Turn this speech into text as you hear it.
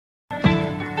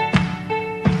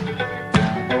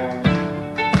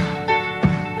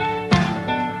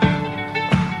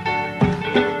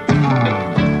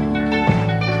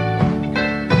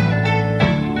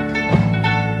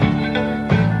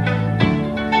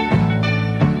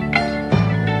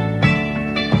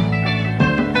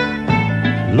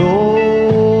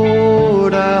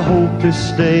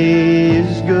this day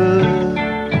is good.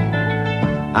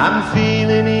 I'm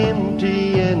feeling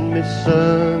empty and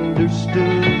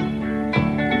misunderstood.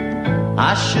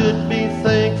 I should be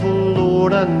thankful,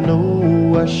 Lord, I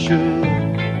know I should.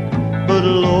 But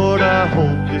Lord, I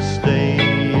hope this day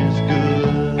is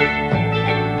good.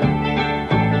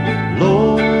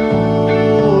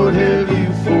 Lord, have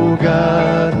you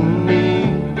forgotten me?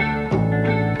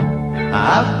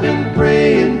 I've been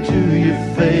praying to you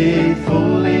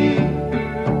faithfully.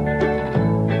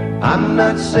 I'm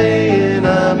not saying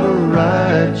I'm a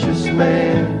righteous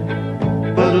man,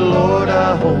 but Lord,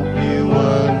 I hope you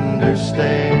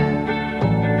understand.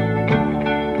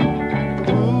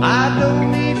 I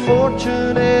don't need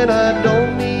fortune and I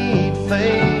don't need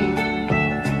fame.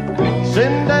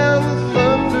 Send down the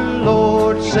thunder,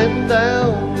 Lord, send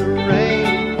down the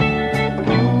rain.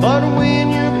 But when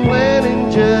you're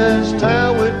planning just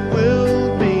how it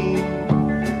will be,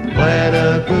 plan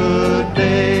a good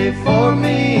day for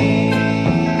me.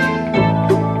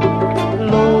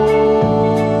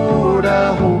 Lord,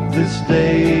 I hope this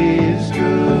day is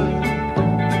good.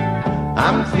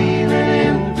 I'm feeling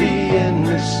empty and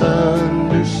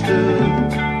misunderstood.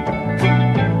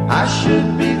 I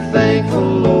should be thankful,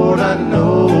 Lord, I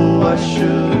know I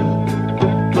should.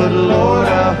 But Lord,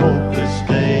 I hope this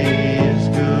day is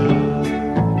good.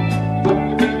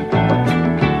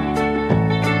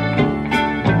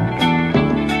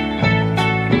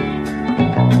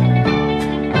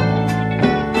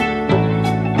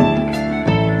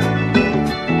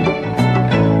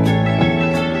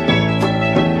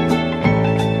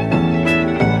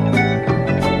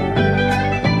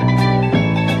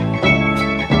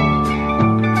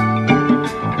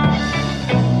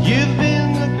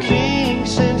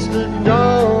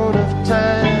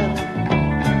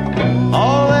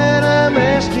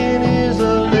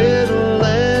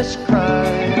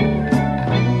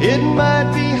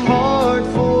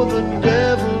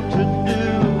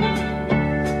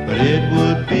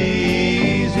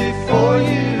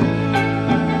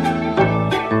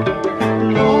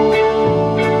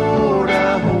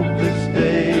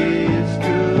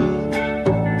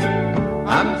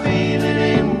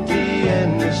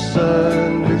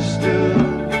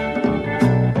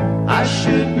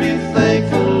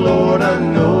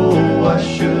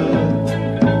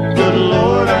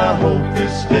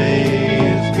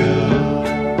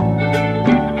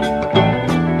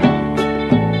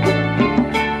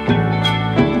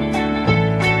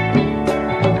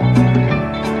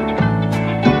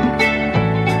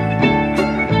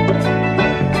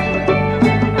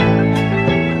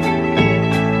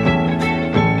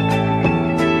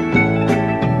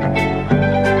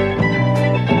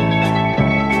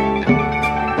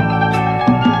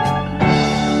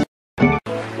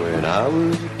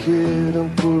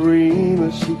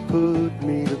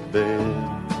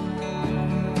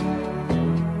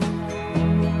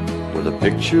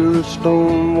 Picture of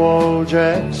Stonewall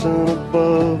Jackson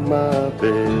above my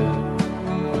bed.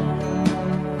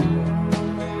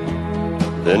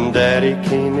 Then Daddy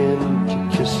came in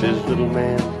to kiss his little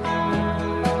man,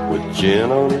 with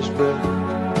gin on his breath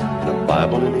and a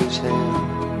Bible in his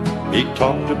hand. He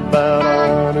talked about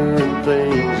honor and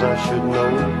things I should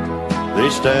know. They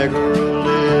stagger a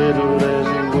little as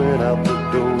he went out the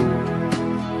door.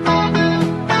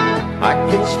 I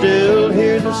can still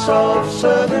hear the soft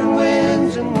southern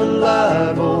winds in the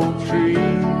live oak trees,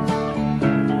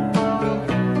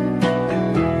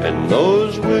 and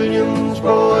those Williams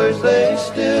boys, they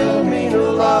still mean a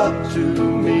lot to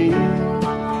me.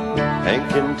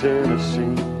 Hank in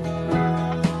Tennessee,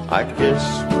 I guess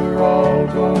we're all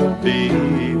gonna be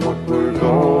what we're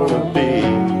gonna be.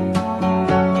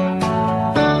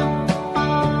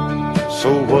 So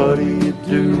what do you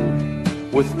do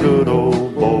with good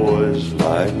old boys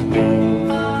like me?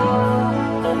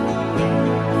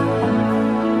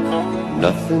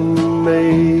 Nothing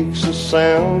makes a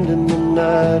sound in the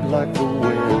night like the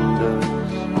wind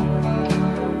does,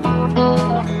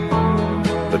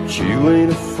 but you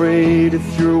ain't afraid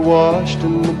if you're washed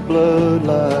in the blood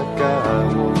like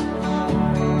I was.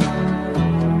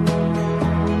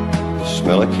 The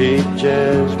smell of Cape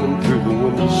Jasmine through the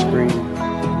window screen,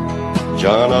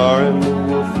 John R. and the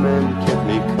Wolfman kept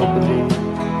me company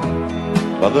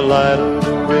by the light of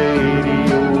the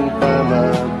radio by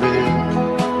my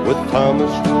bed, with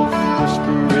Thomas Wolfe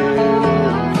whispering in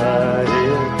my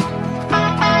head.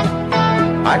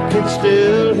 I can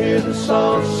still hear the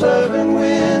soft southern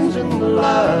winds in the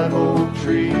live oak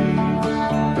trees,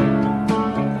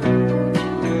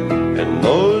 and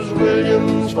those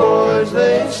Williams boys,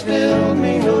 they still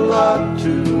mean a lot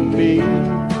to me.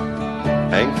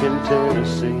 Hank in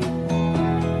Tennessee,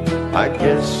 I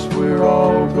guess we're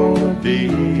all gonna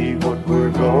be what we're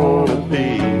gonna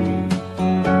be.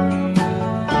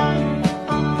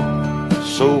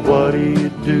 So what do you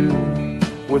do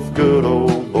with good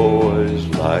old boys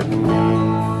like me?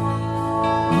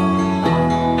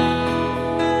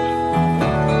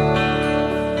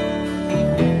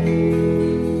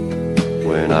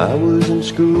 When I was in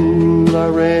school, I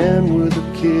ran with a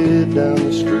kid down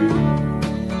the street,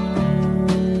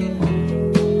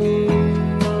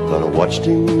 but I watched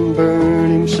him burn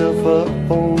himself up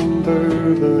on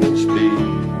bourbon and speed.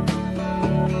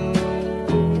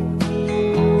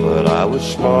 But I was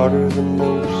smarter than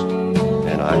most,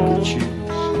 and I could choose.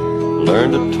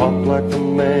 Learned to talk like a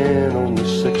man on the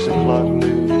 6 o'clock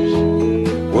news.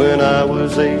 When I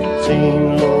was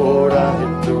 18, Lord, I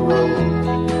hit the road.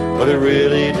 But it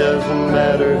really doesn't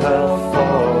matter how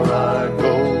far I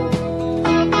go.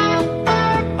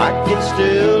 I can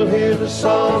still hear the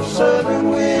soft southern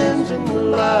winds in the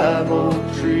live oak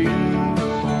trees.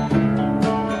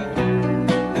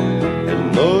 And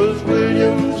those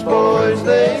Williams boys,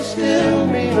 they still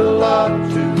mean a lot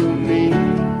to me.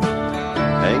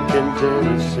 Hank in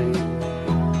Tennessee,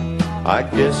 I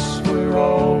guess we're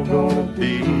all gonna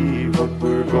be what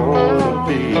we're gonna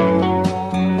be.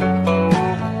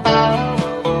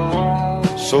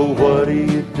 So what do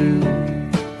you do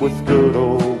with good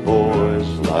old boys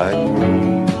like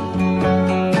me?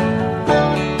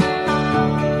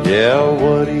 Yeah,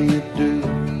 what do you do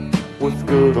with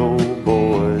good old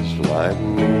boys like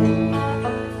me?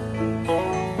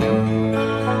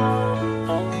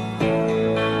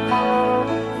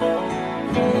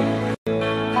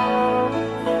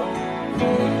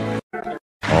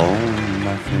 On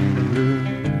my finger,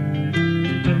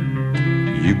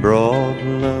 you brought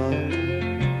love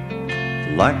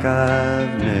like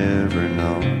I've never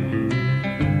known.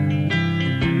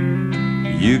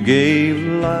 You gave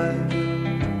life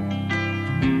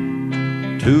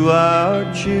to our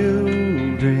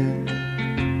children,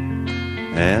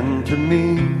 and to me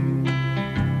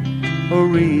a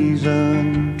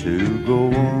reason to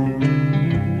go on.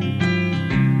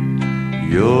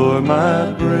 You're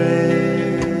my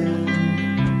bread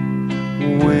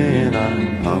when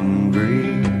I'm hungry.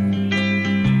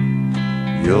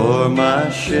 You're my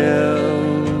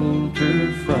shelter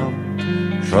from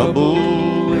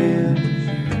troubled winds.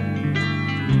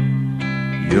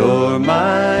 You're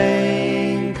my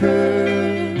anchor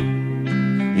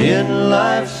in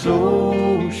life's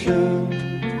ocean.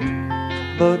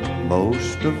 But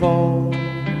most of all,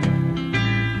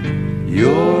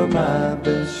 you're my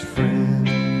best friend.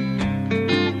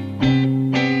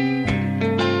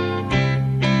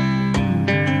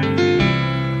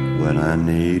 When I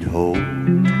need hope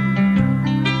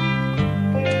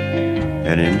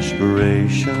and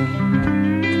inspiration,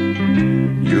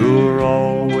 you're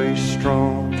always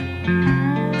strong.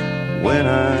 When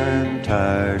I'm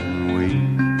tired and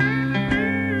weak,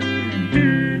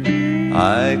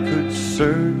 I could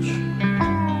search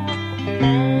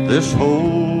this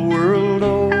whole world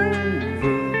over,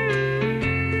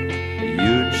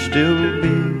 you'd still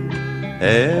be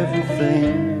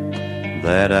everything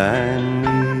that I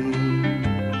need.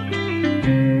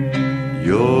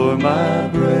 You're my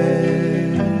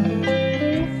bread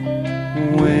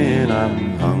when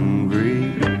I'm hungry.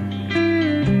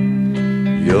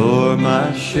 You're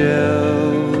my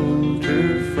shelter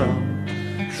from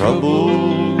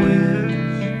troubled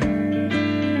winds.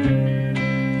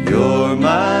 You're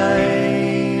my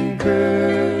anchor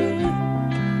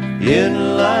in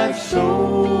life's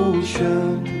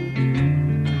ocean.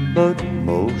 But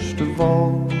most of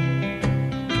all,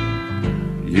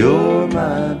 you're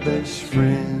my best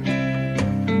friend.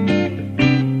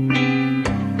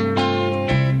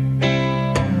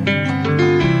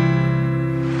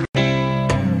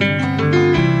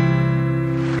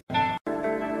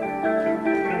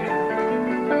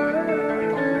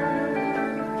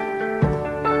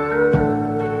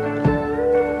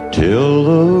 Till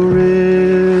the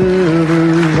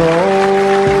rivers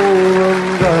all run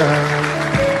dry,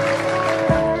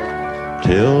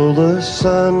 till the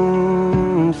sun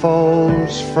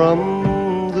falls from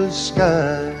the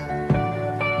sky,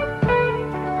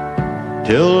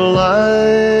 till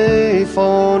life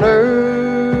on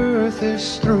earth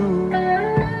is through,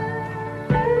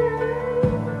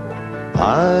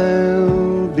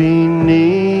 I'll be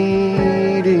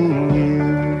needing you.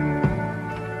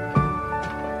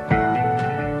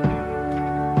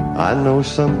 I know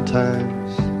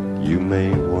sometimes you may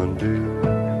wonder,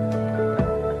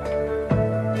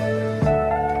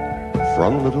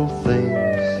 from little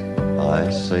things I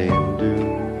say and do,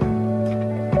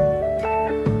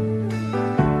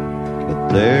 but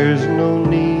there's no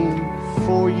need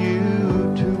for you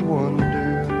to wonder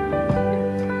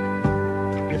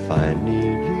if I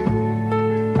need you,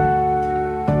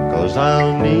 'cause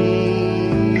I'll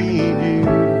need you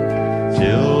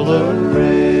till the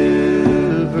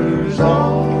rivers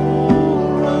all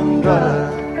run dry,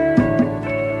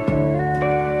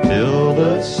 till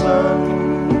the sun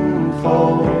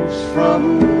falls from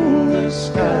the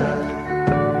sky,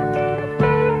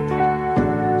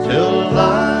 till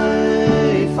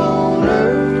life on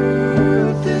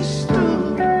earth is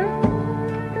through.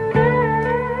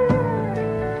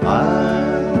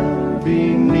 I'll be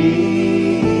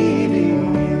needing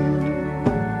you.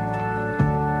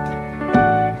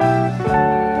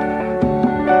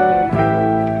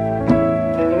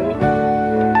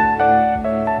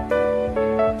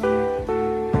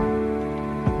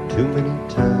 Too many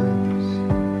times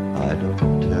I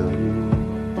don't tell you,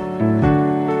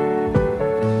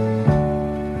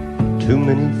 too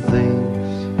many things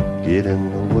get in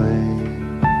the way,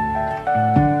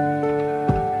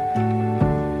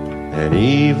 and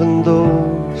even though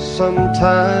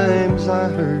sometimes I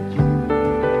hurt you,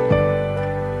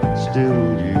 still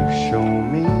you show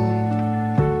me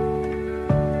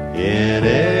in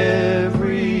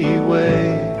every way,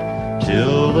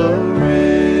 till the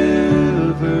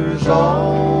rivers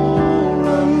all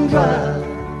run dry,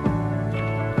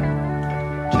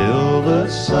 till the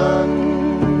sun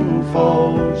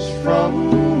falls from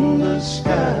the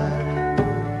sky,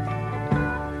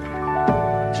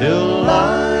 till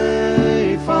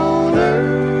life on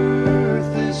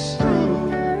earth is through.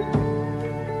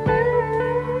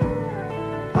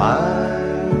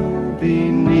 I'll be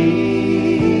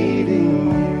needing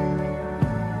you.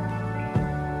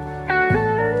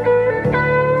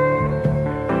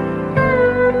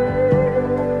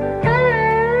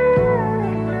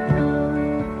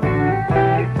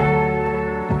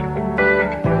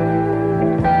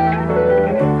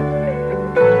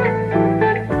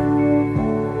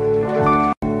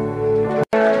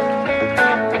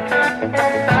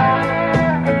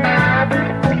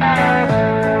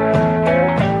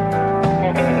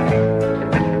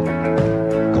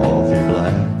 Coffee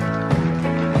black,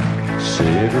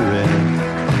 cigarette,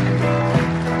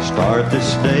 start this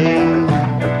day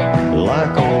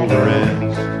like all the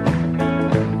rest.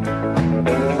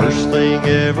 First thing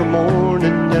every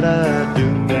morning that I do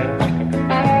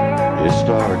is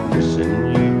start missing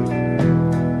you.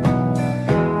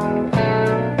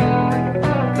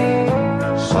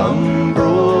 Some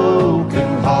broken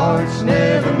hearts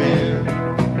never mend,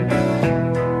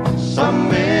 some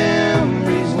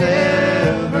memories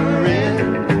never end,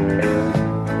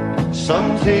 some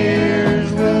tears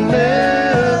will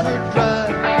never dry.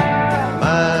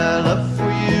 My love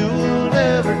for you will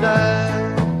never die.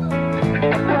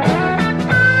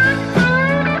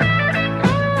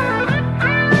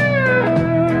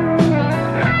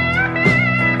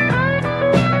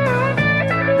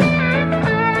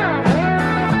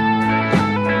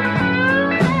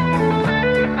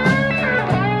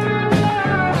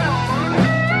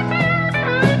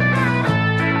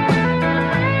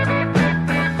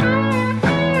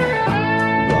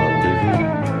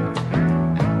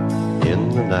 In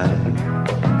the night,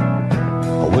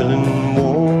 a willing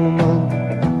woman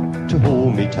to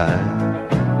hold me tight,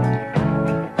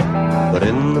 but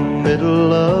in the middle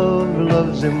of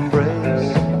love's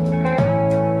embrace,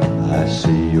 I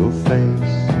see your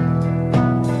face.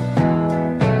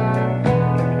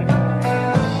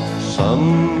 Some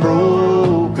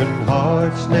broken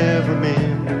hearts never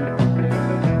mend,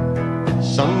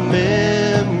 some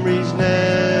memories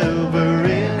never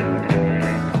end,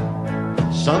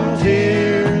 some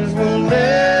tears will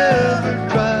never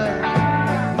dry.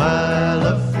 My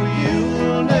love for you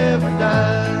will never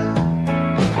die.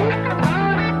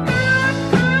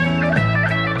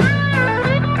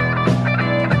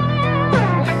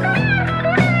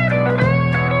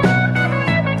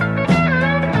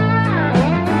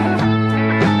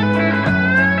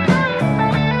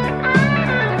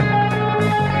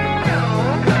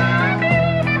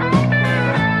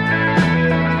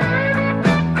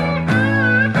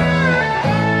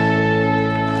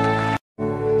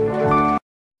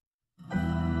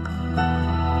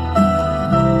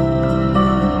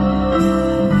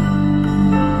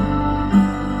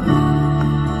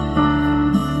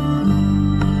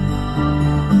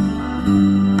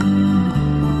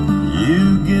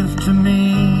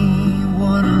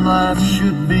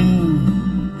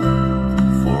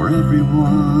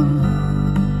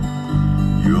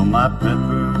 my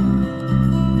pepper,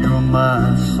 you're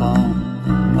my salt,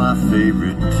 my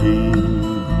favorite tea.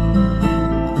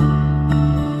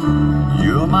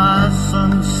 You're my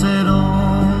sunset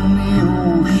on the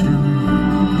ocean,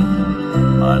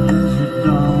 my desert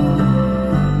dawn.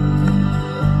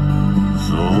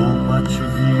 So much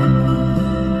of you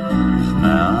is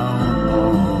now a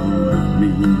part of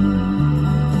me.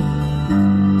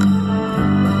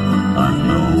 I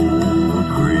know a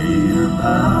greater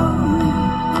power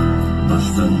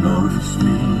must have noticed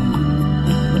me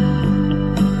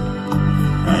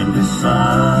and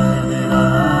decided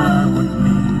I would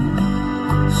need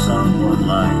someone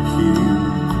like you.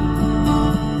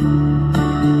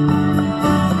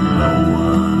 No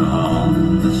one on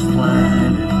this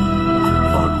planet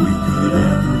thought we could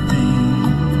ever be,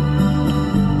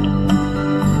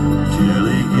 till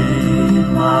he gave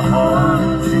my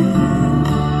heart to you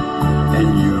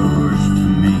and yours to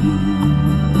me.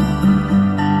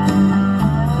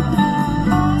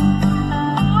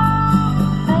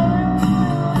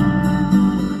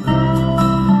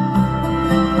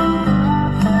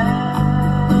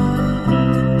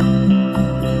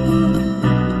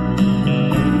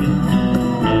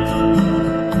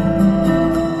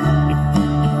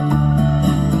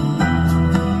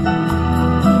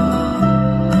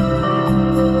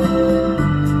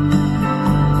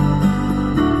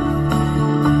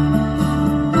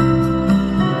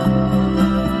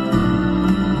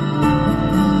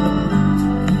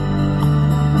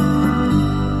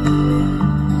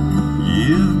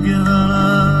 You've given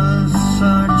us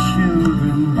our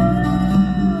children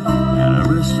and a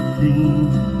recipe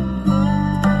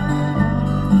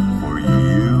for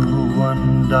you.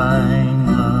 Undying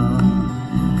love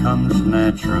comes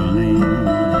naturally.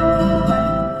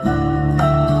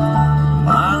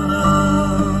 My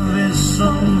love is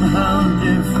somehow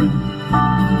different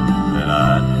than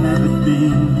I'd have it be,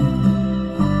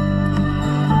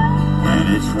 and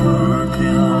it's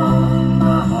working on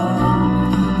my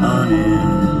heart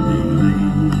unendingly.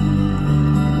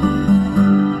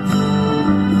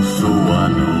 So I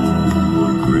know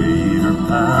a greater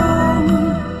power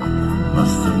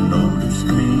must have noticed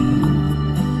me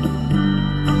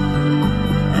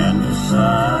and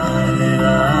decided I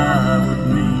would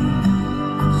need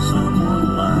someone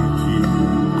like you.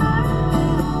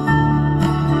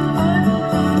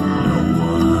 No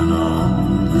one on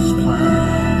this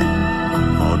planet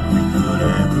thought we could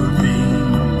ever be,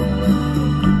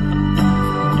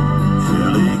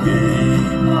 till he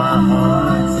gave my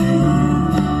heart to you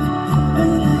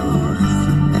and yours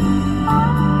to me.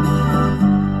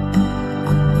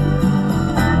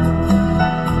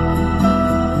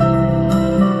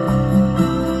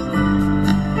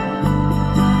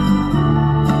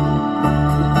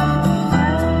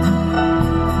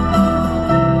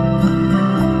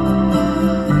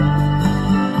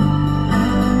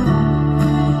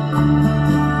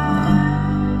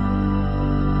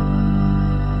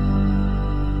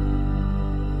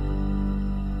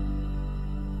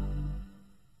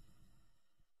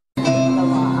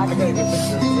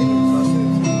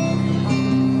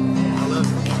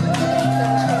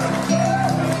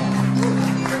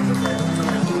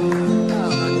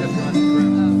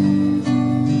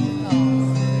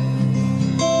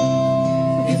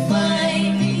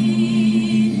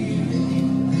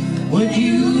 Would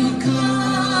you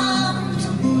come to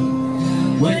me?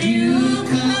 Would you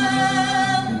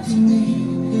come to me?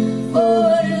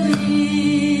 For to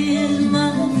ease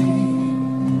my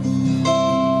pain.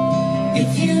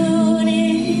 If you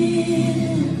need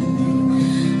me,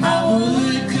 I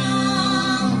would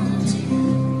come to you.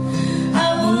 I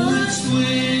would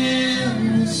swim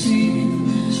the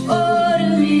seas for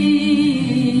to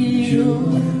ease your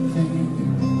pain.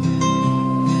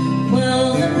 Well,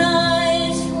 the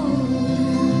night's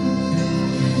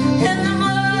and the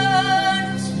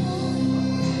moon's full,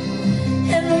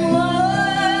 and the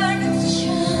moon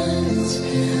shines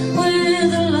with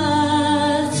the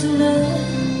lights left,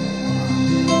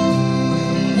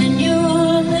 and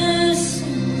you'll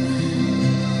listen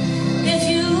if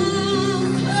you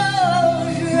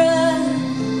close your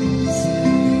eyes,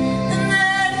 and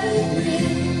that will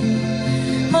break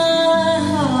my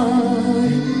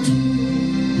heart in two.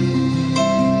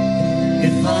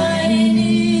 If I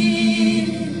need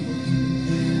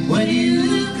would you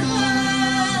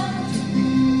come to me?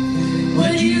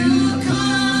 Would you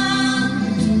come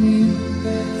to me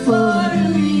for to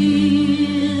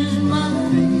ease my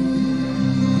pain?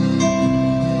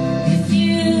 If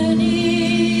you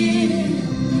needed me,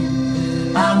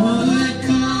 I would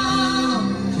come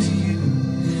to you.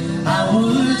 I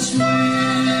would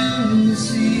swim the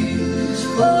seas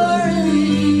for to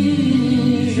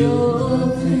ease your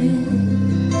pain.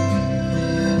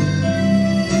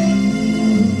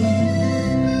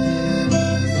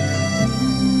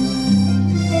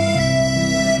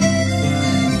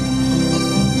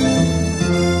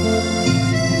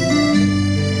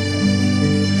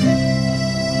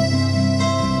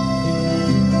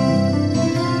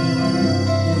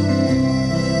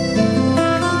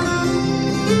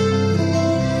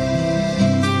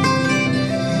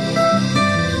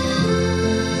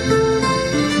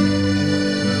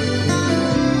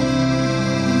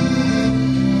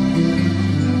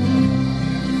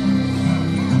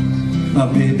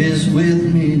 Baby's with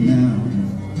me now,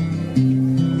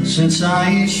 since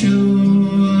I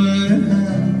showed her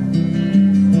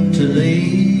to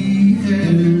lay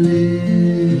her linen.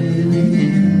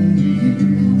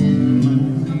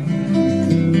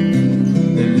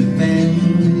 Her band,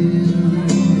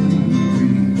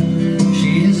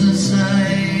 she's a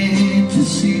sight to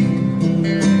see,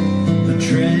 a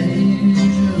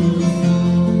treasure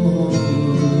for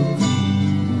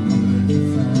to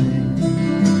find.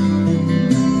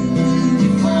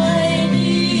 If I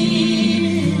need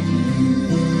it,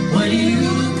 will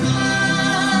you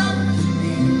come to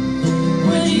me?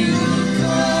 Will you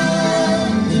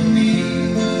come to me?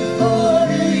 Or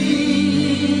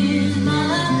leave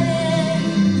my hand?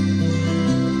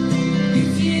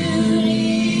 If you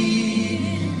needed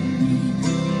me,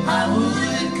 I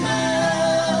would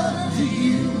come to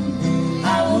you. I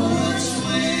would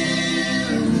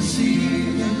swim the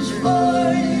seas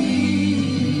for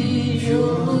ease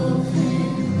your hand.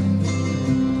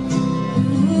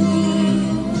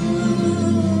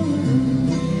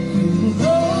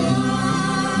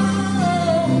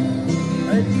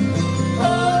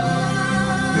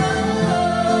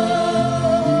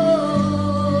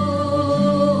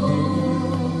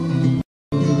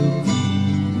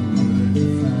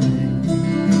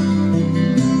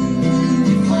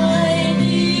 If I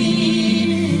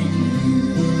needed,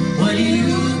 will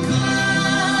you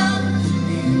come to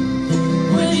me?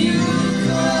 Will you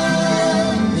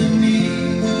come to me?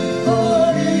 Or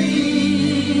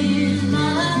leave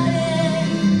my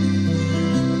hand?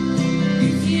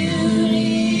 If you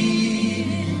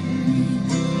needed me,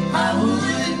 I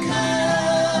would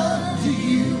come to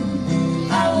you.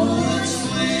 I would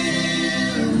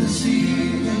swim the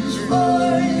seas for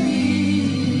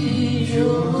ease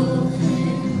your hand.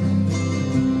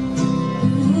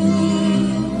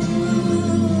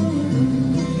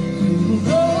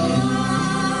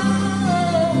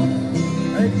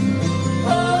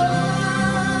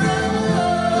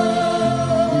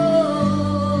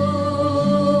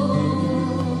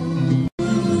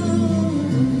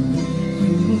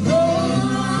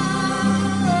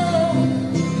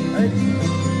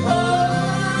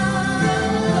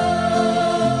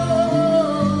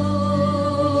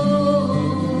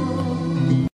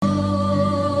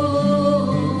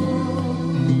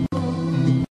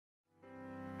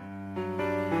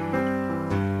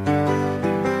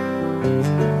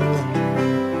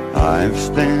 I've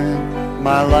spent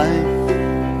my life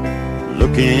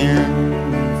looking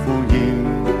for you,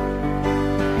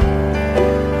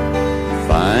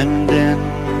 finding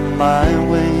my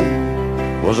way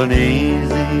wasn't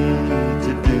easy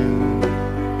to do,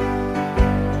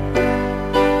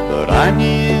 but I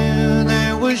knew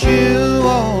there was you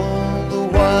all the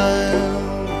while,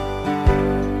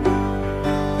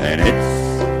 and it's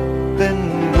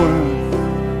been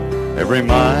worth every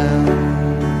mile.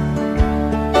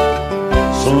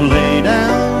 So lay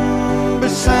down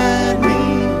beside me,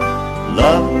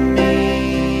 love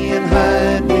me and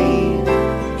hide me,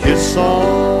 kiss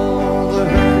all the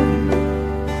hurt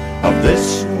of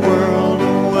this world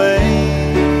away.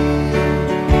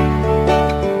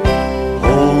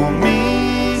 Hold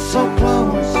me so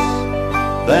close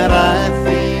that I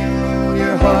feel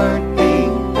your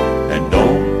heartbeat, and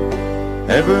don't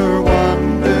ever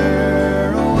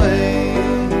wander away.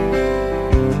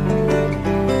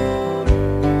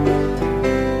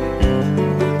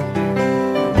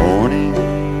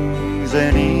 Mornings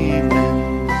and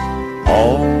evenings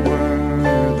all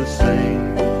were the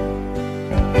same.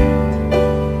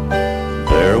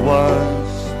 There was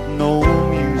no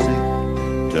music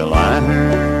till I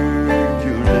heard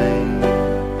your name,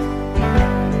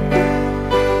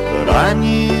 but I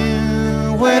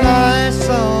knew when I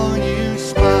saw you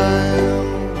smile.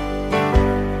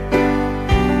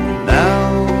 Now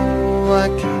I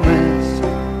can rest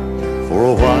for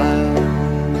a while.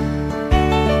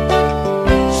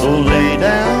 So lay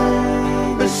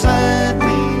down beside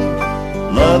me,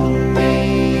 love me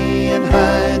and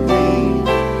hide me,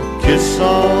 kiss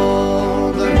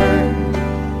all the hurt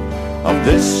of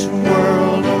this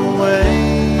world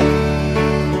away.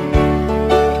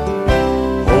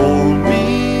 Hold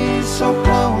me so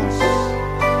close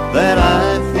that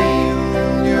I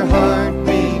feel your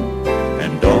heartbeat,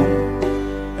 and don't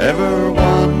ever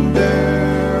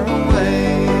wander away.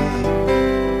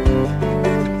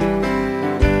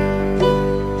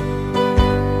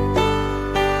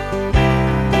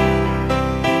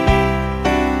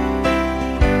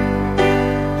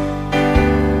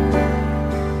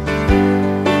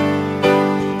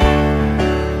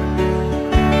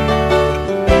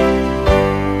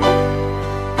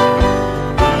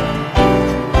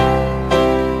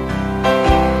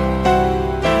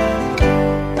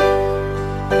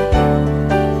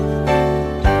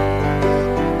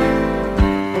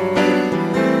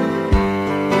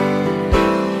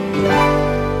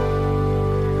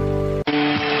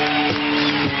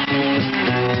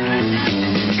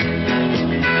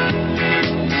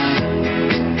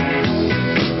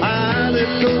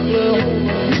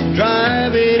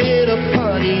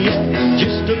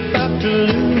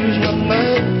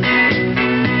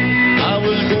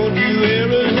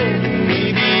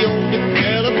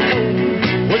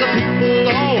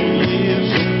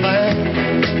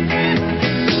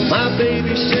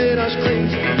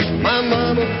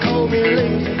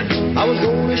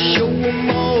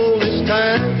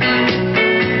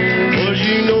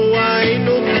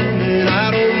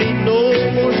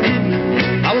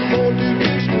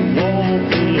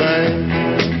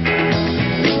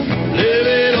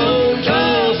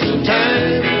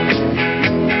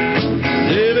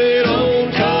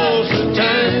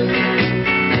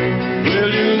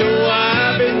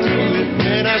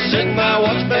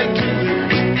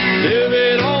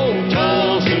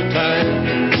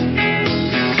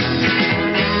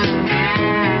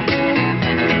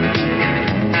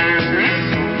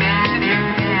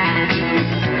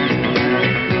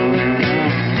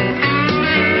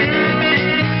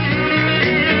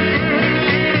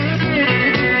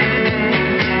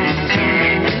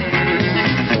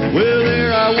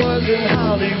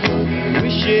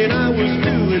 wishing I was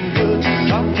doing good,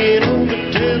 talking on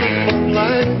the telephone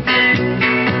line.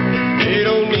 They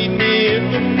don't need me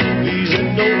in the movies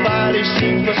and nobody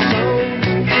sings my songs.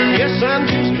 Guess I'm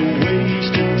just a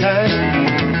waste of time.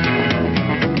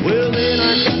 Well, then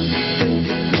I got to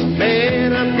thinking,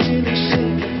 man, I'm really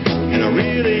sick, and I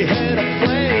really had a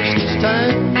flash this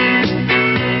time.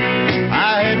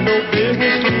 I had no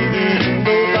business leaving, and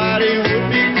nobody would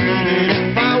be grieving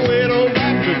if I went on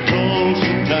back to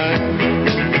Tulsa time.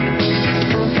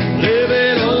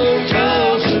 Living on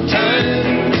Tulsa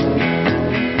time.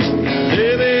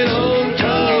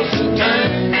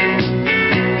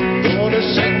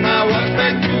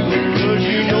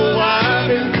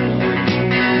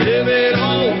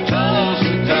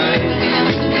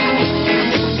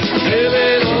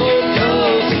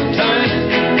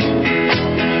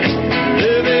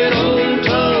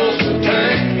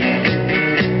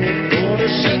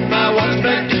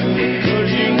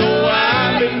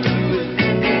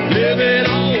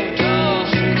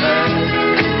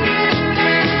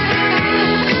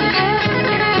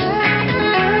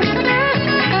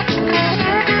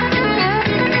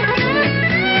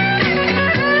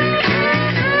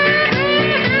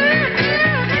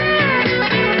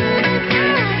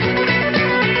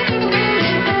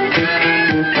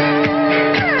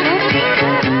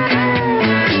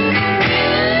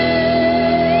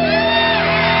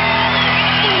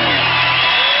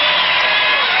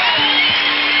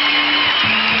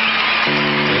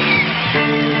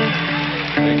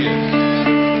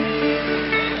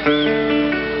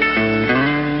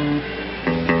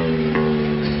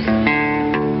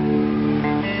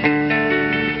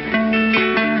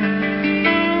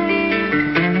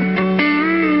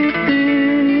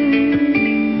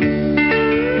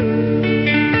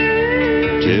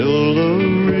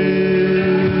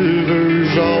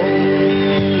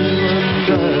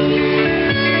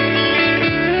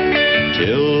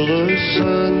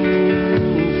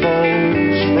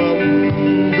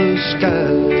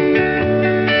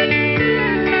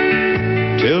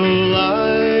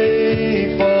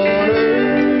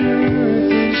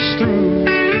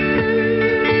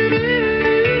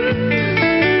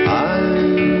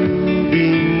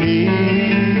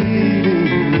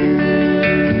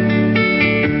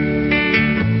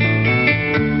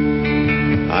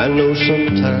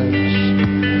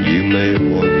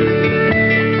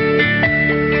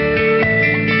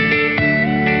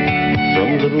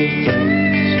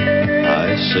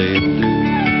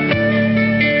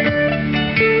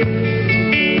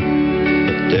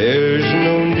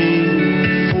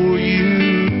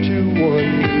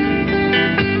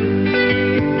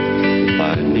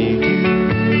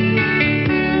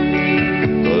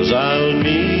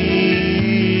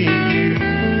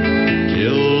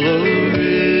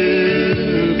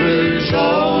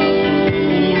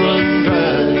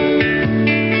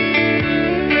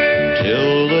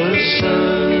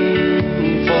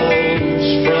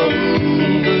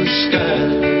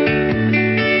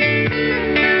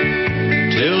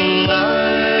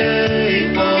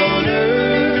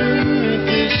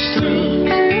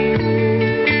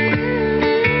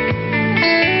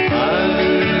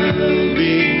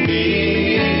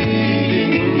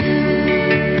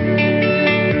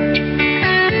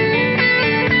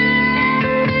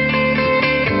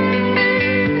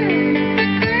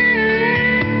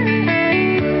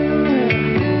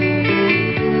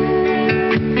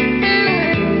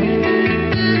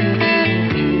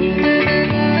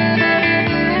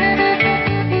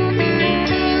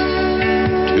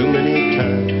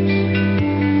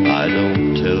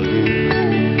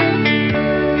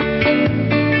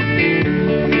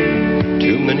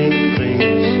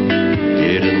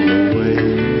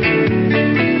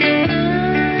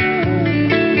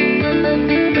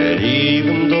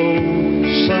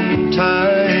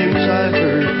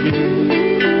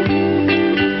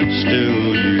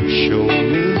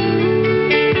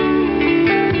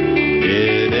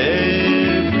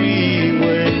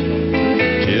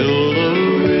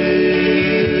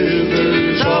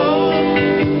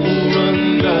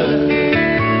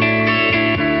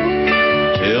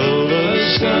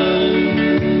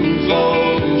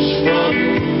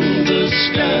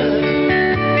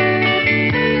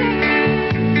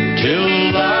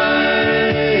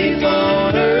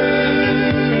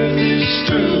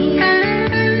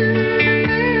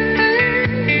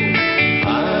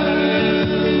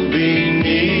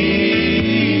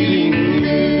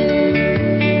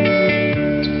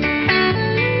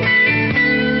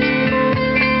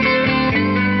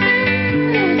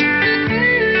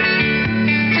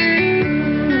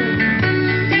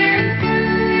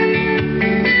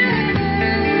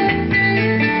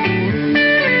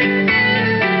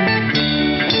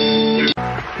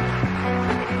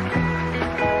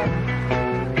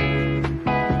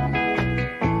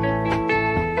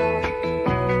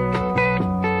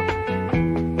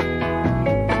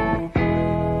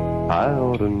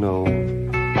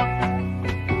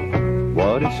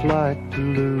 what it's like to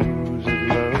lose at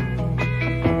love.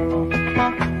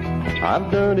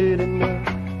 I've done it enough,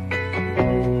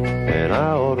 and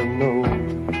I ought to know.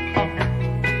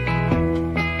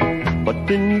 But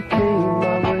then you came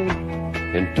my way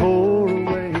and tore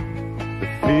away the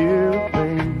fear of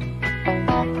pain.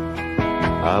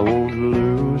 I won't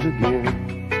lose again.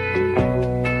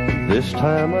 This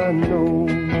time I know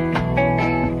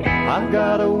I've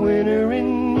got a winner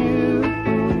in you.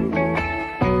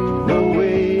 No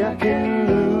way I can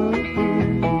lose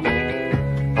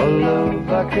a love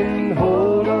I can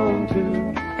hold on to.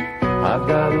 I've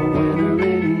got a winner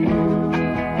in you.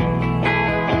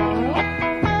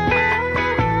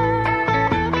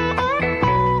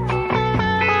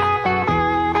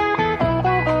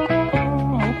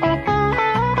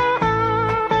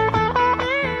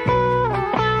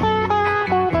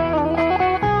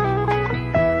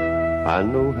 I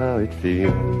know how it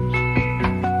feels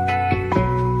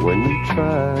when you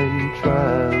try and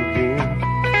try again,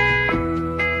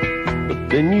 but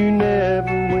then you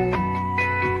never win.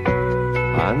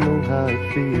 I know how it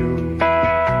feels.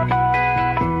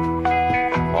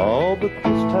 Oh, but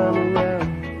this time around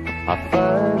I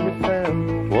finally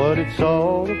found what it's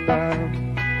all about.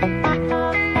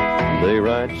 They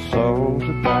write songs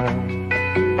about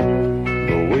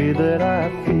the way that I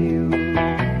feel.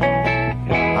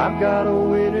 I've got a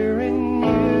winner in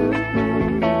you.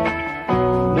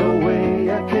 No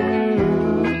way I can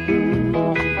lose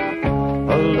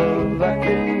a love I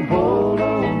can hold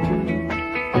on to.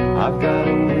 I've got a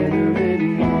winner in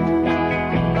you.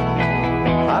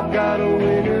 I've got a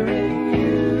winner in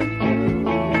you.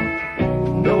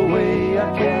 No way I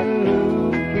can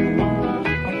lose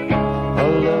a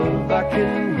love I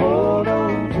can hold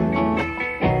on to.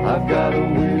 I've got a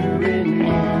winner in you.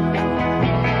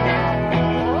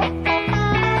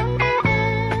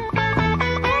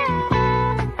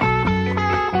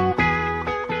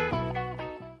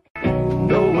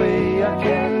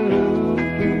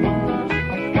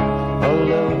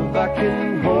 I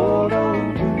can hold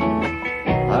on to.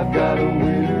 I've got a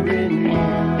winner in you.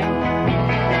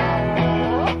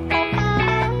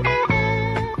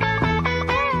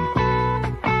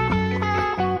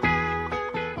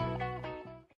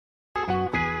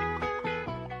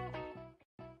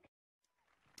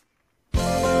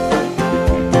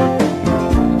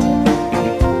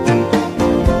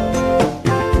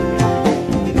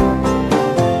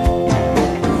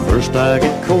 First I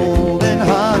get cold and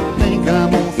hot, think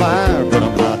I'm on fire, but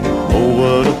I'm not. Oh,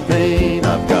 what a pain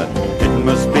I've got. It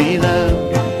must be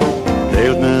love.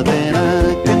 There's nothing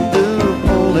I can do.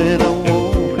 All that I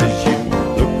want is you.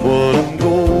 Look what I'm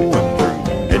going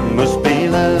through. It must be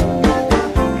love.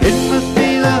 It must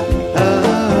be love.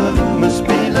 It must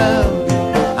be love.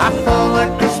 I fall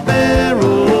like a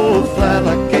sparrow, fly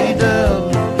like a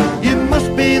dove. You must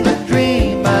be the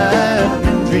dream I've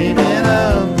been dreaming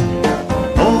of.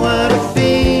 Oh, what a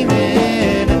feeling,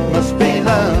 it must be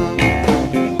love.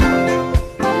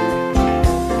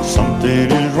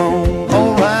 Something is wrong,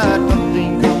 alright, I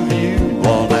think of you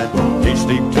all night. Can't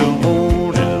sleep till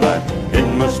morning light, it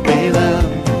must be love.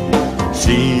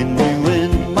 Seeing you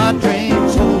in my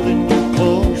dreams, holding you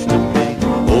close to me.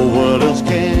 Oh, what else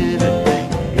can it be?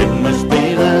 It must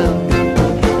be love.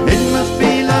 It must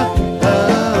be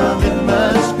love, it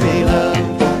must be love.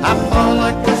 I fall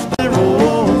like a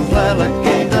sparrow, fly like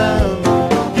a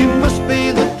dove. You must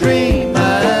be the dream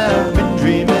I've been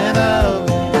dreaming of.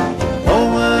 Oh,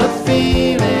 what a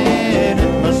feeling, it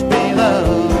must be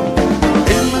love.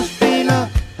 It must be love,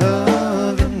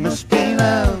 it must be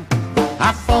love.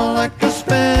 I fall like a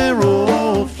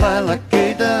sparrow, fly like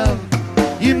a dove.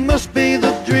 You must be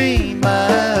the dream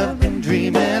I've been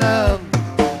dreaming of.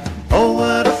 Oh,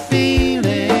 what a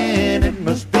feeling, it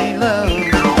must be love.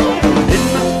 It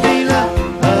must be love,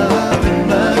 it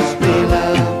must be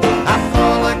love. I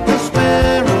fall like a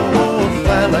sparrow,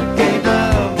 fly like a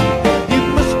dove. You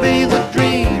must be the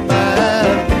dream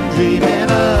I've been dreaming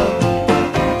of.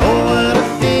 Oh, what a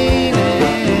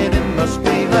feeling, it must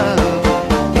be love.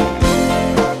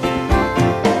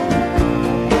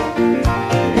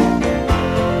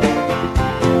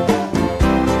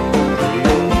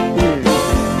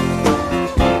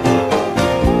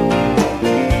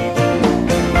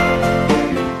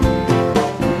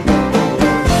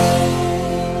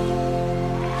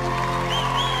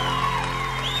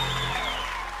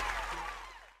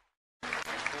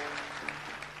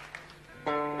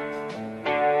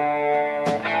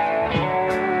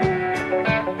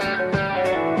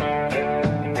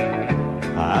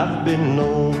 I've been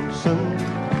lonesome,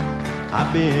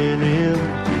 I've been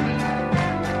empty.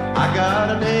 I got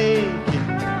an aching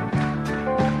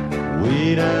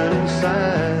way down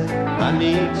inside. I I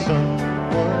need someone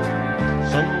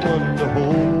to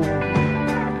hold.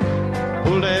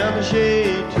 Pull down the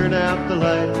shade, turn out the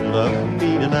light, love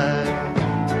me tonight.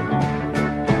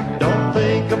 Don't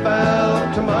think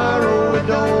about tomorrow, it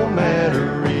don't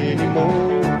matter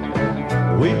anymore.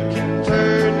 We can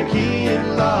turn the key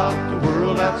and lock the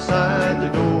world outside the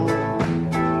door.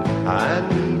 I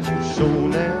need you so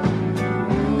now,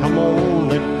 come on,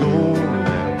 let go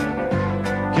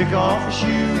now. Kick off your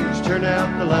shoes, turn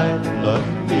out the light, love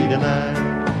me tonight.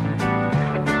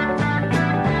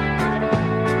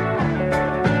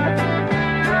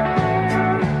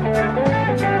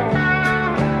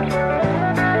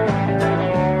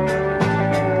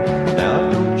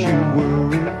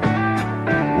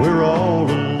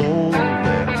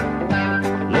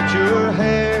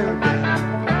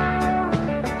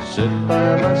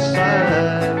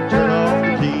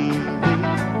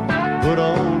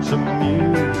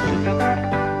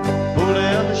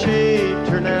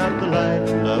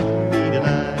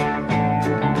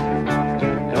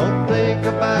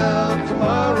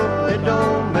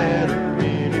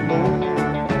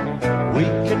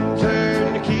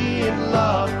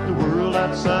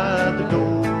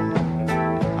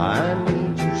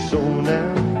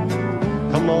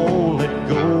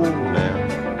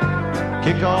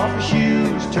 Kick off your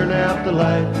shoes, turn out the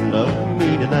light, love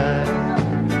me tonight.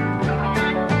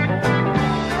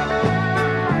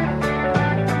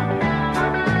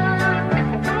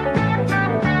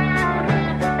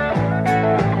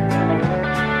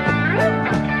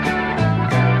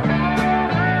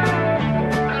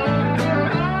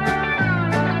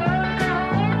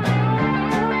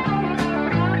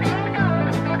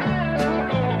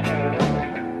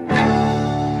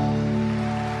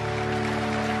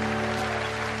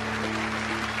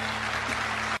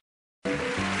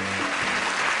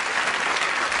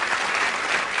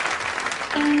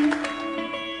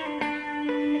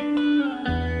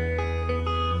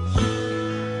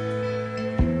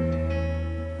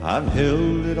 I've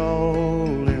held it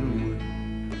all inward,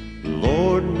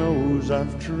 Lord knows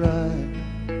I've tried.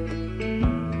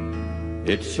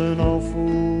 It's an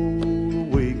awful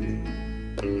awakening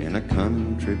in a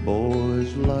country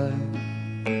boy's life,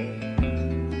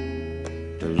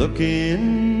 to look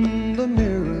in the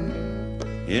mirror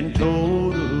in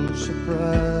total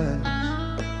surprise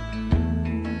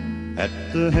at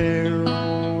the hair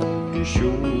on your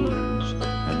shoulders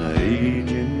and the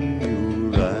age in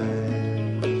your eyes.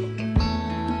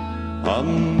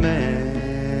 Amanda,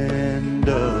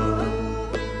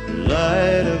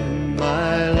 light of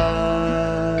my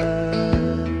life,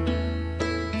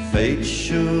 fate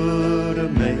should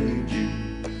have made you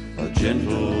a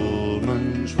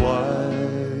gentleman's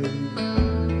wife.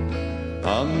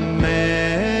 Amanda,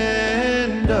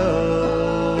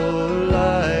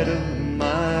 light of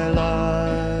my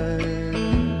life,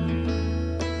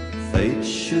 fate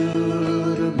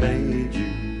should have made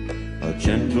you a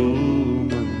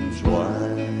gentleman's wife.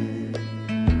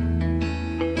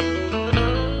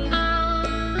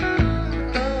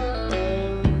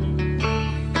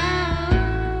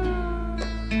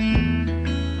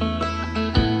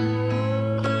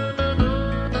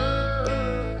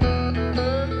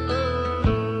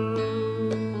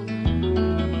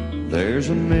 There's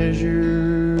a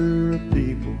measure of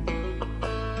people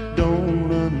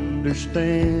don't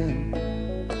understand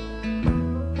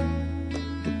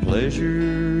the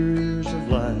pleasures of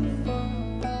life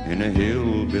in a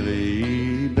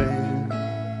hillbilly band.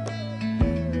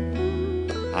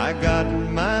 I got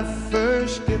my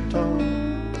first guitar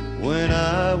when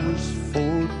I was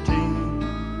 14.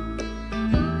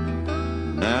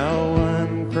 Now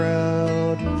I'm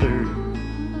crowding 30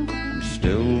 and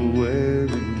still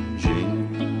wearing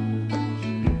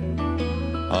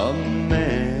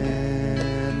Amanda,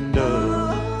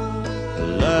 the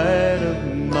light of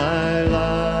my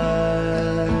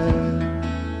life,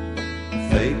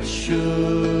 fate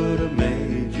should have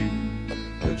made you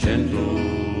a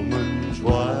gentleman's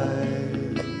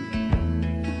wife.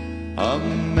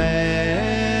 Amanda,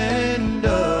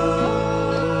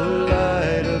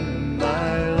 light of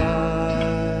my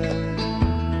life,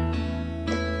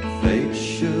 fate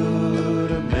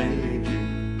should have made you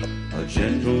a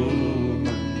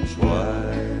gentleman's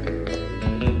wife.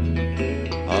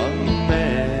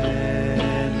 Amanda,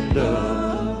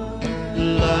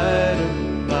 light of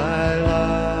my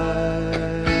life,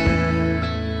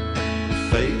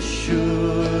 fate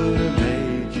should have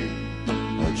made you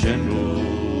a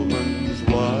gentleman's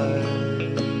wife.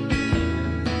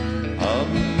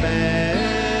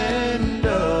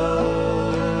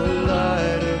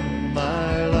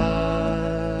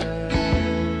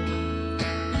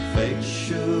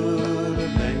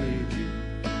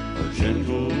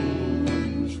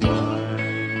 gentleman's wife.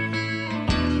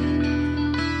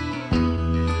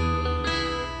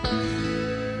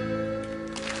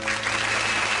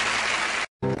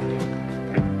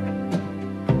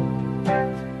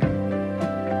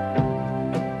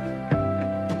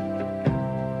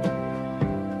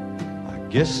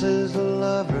 Guess as a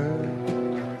lover,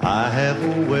 I have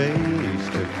a ways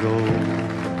to go.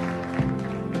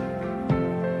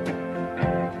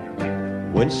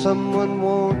 When someone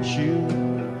wants you,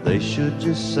 they should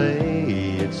just say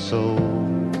it's so.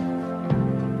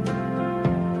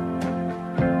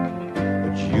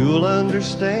 But you'll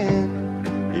understand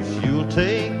if you'll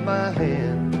take my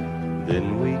hand,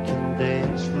 then we can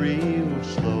dance real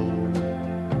slow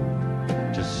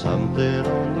to something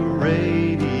on the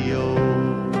radio.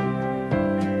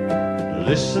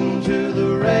 Listen to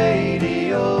the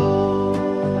radio.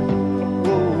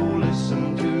 Oh,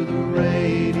 listen to the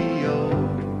radio.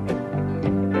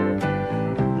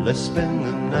 Let's spend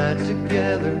the night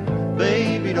together.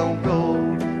 Baby, don't go.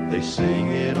 They sing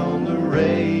it on the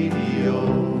radio.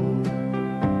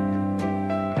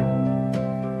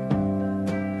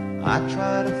 I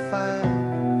try to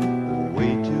find a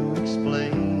way to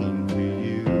explain to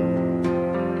you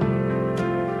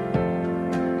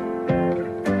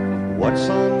what's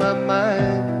on my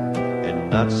mind and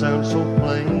not sound so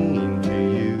plain to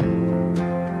you.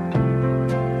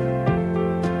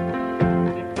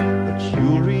 But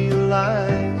you'll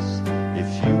realize if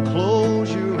you close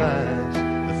your eyes,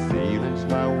 the feelings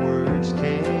my words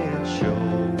can't show,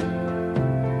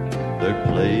 they're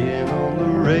playing on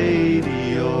the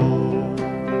radio.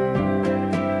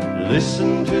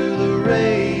 Listen to the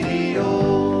radio.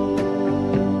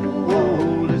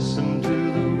 Oh, listen to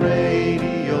the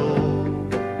radio.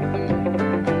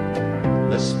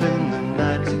 Let's spend the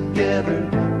night together.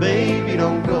 Baby,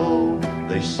 don't go.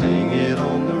 They sing it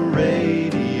on the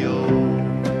radio.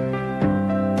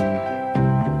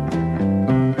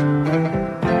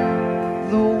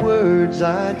 The words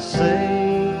I'd say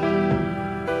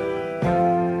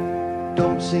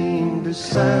don't seem to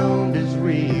sound as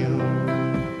real.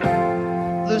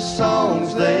 The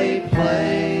songs they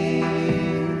play,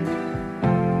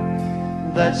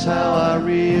 that's how I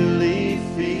really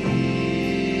feel.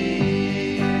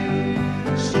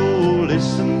 So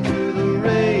listen to the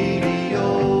radio.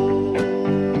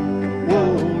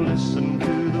 Whoa, listen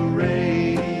to the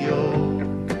radio.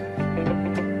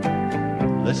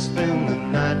 Let's spend the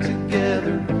night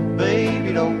together.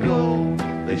 Baby, don't go.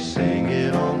 They sing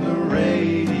it on the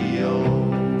radio.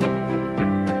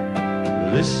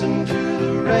 Listen to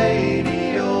the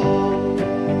radio.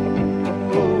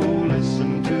 Oh,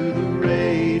 listen to the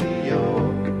radio.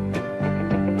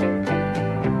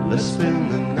 Let's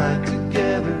spend the night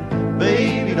together.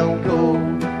 Baby, don't go.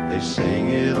 They sing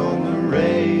it on the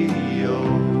radio.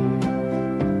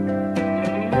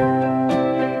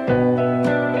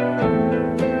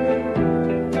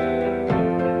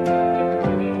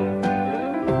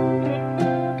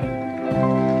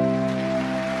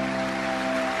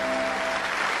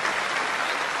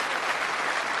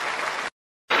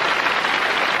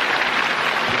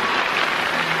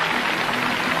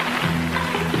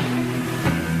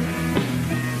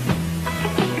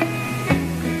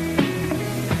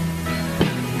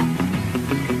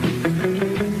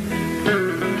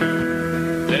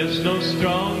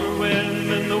 Stronger wind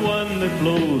than the one that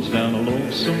blows down a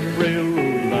lonesome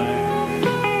railroad line.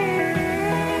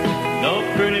 No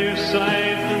prettier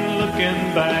sight than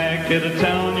looking back at a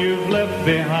town you've left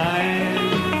behind.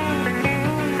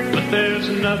 But there's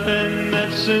nothing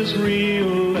that's as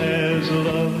real as the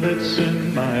love that's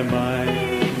in my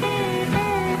mind.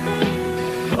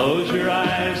 Close your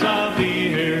eyes, I'll be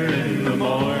here in the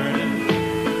morning.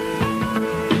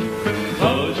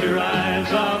 Close your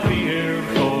eyes, I'll be here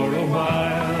for a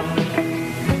while.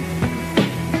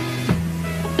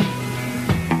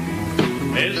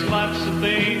 There's lots of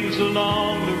things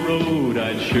along the road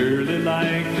I'd surely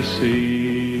like to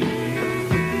see.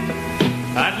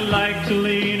 I'd like to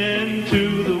lean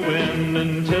into the wind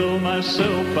and tell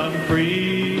myself I'm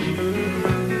free.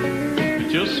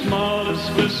 But your smallest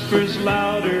whisper's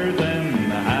louder than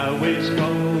the highway's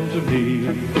call to me.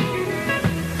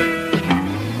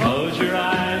 Close your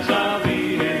eyes, I'll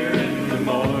be here in the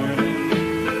morning.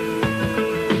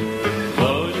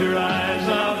 Close your eyes,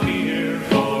 I'll be here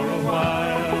for a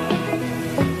while.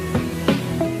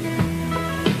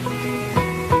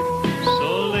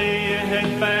 So lay your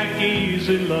head back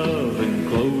easy, love, and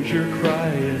close your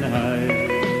crying eyes.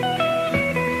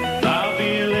 I'll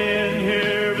be laying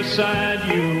here beside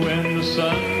you when the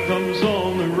sun comes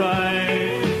on the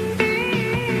rise.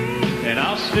 And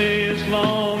I'll stay as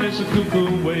long as the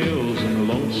cuckoo wails and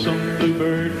the lonesome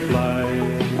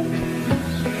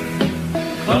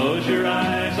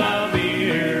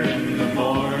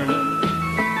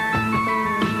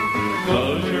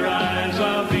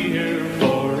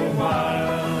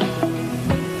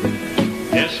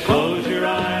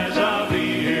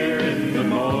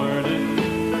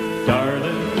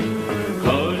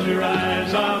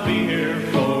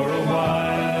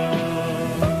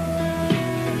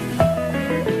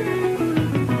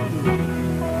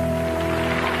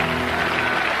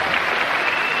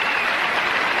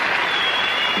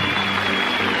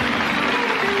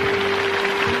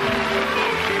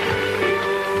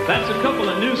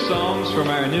songs from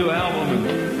our new album,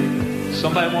 and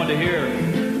somebody wanted to hear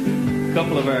a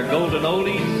couple of our golden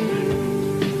oldies.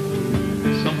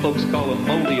 Some folks call them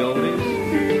moldy oldies.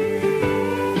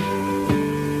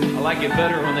 I like it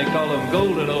better when they call them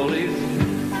golden oldies.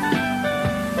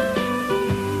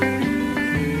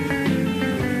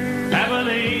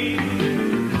 Abilene,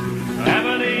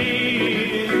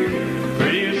 Abilene,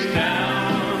 prettiest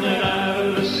town that I've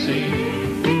ever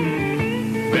seen.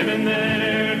 Women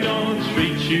there don't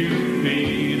treat you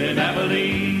mean in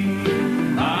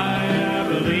Abilene, my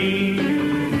Abilene.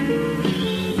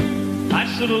 I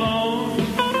sit alone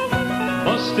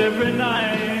most every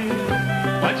night,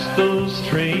 watch those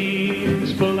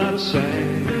trains pull out of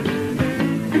sight.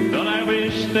 Don't I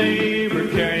wish they were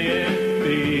carrying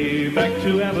me back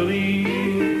to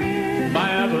Abilene, my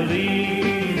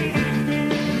Abilene.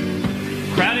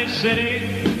 Crowded city,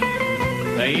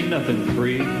 there ain't nothing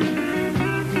free,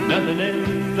 nothing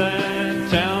in that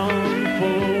town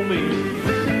for me.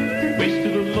 Wish to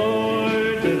the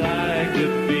Lord that I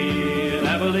could be in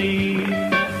Abilene,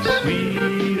 sweet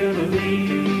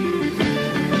Abilene.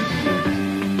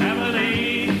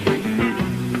 Abilene,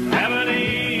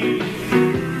 Abilene,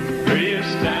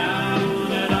 prettiest town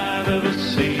that I've ever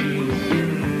seen.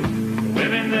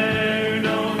 Women there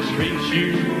don't treat you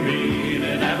mean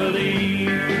in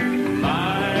Abilene,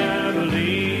 my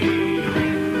Abilene.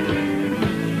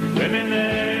 Women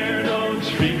there don't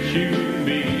treat you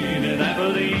mean in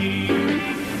Abilene,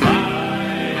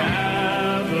 my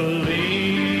Abilene.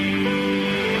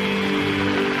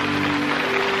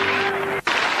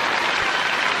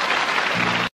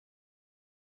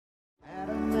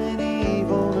 Adam and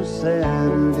Eve on a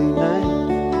Saturday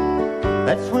night,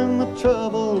 that's when the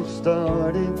trouble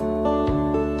started.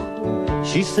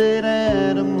 She said,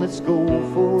 Adam, let's go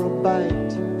for a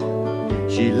bite.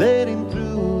 She led him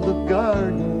through the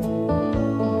garden,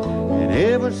 and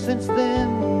ever since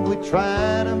then we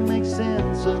try to make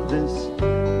sense of this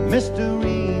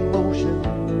mystery motion.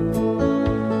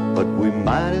 But we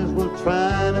might as well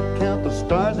try to count the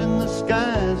stars in the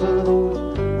skies or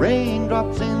those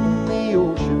raindrops in the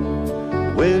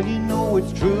ocean. Well, you know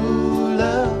it's true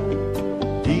love,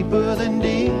 deeper than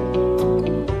deep,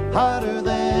 hotter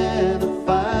than a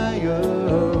fire.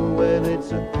 Well,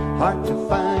 it's hard to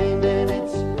find and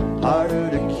it's harder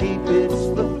to keep. It's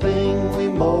the thing we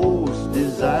most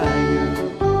desire.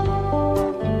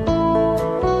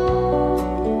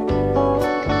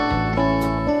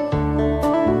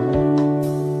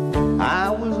 I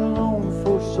was alone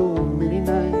for so many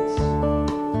nights,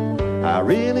 I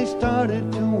really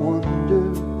started to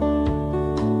wonder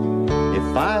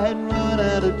if I had run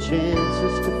out of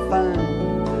chances to find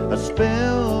a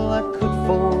spell I could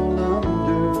fall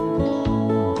under.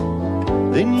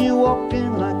 Then you walked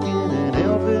in like in an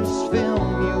Elvis film.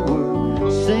 You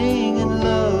were singing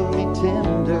Love Me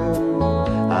Tender.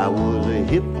 I was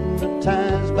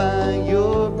hypnotized by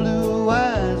your blue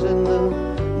eyes, and the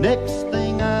next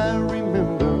thing I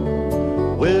remember,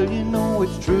 well, you know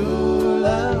it's true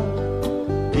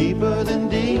love, deeper than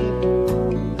deep,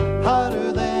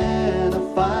 hotter than a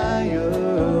fire.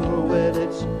 Well,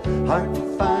 it's hard to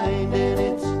find and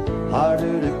it's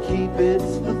harder to keep.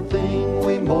 It's the thing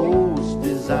we most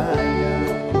desire.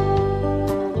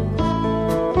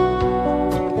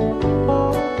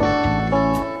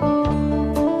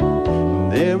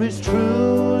 There is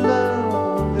true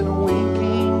love in a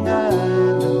winking eye,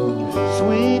 the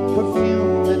sweet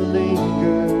perfume that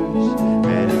lingers,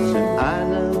 and it's an I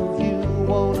love you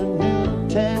on a new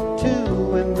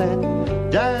tattoo, and that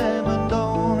diamond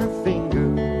on her finger.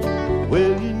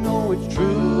 Well, you know it's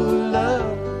true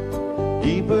love,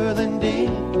 deeper than deep,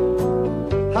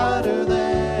 hotter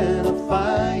than a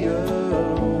fire.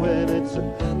 Well, it's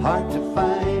hard to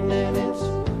find and it's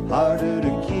harder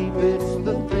to keep. It's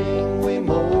the thing we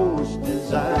most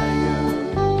desire.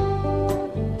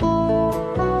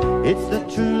 It's the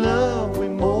true love we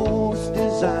most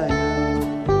desire.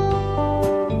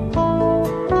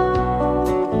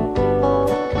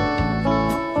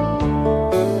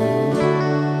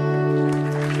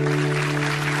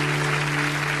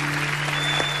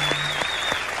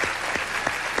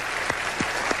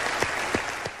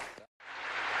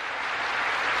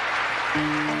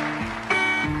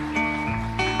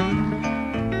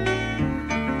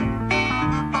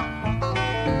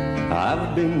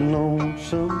 I've been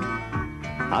lonesome,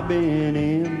 I've been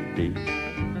empty,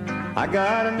 I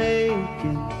got an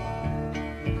aching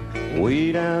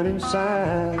way down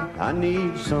inside. I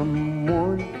need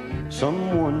someone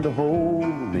to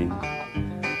hold me.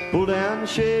 Pull down the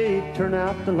shade, turn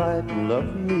out the light, and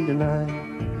love me tonight.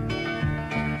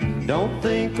 Don't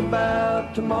think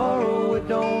about tomorrow, it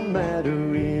don't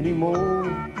matter anymore.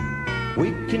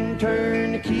 We can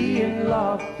turn the key and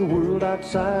lock the world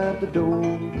outside the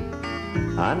door.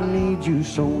 I need you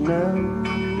so now.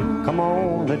 Come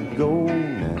on, let go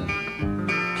now.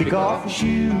 Kick off your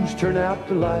shoes, turn out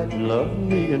the light, and love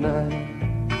me tonight.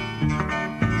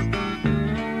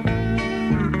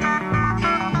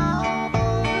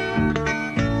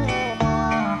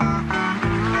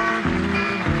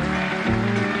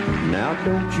 Now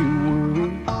don't you worry,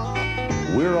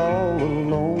 we're all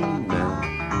alone now.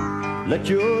 Let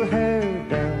your hair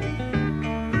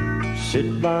down,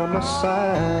 sit by my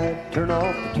side, turn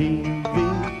off the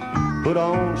TV, put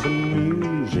on some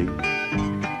music,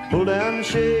 pull down the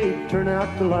shade, turn out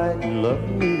the light, and love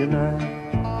me tonight.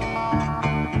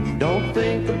 Don't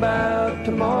think about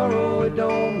tomorrow, it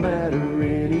don't matter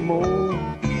anymore.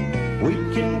 We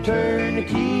can turn the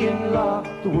key and lock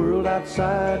the world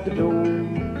outside the door.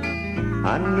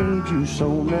 I need you so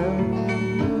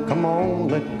now. Come on,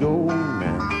 let go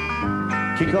now.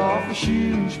 Kick off the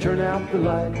shoes, turn out the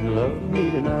light, and love me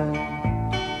tonight.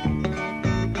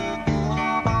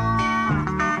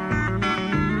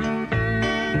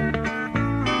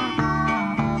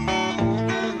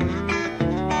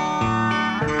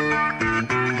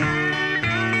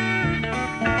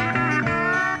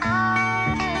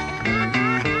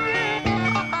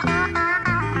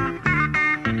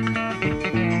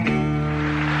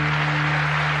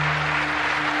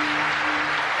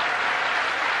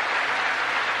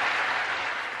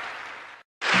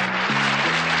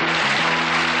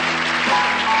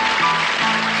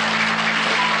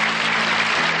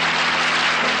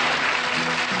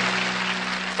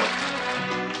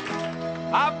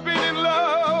 I've been in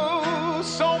love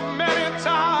so many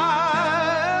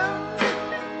times,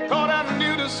 thought I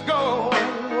knew the score,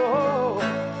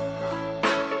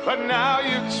 but now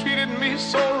you've treated me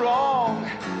so wrong,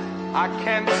 I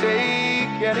can't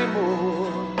take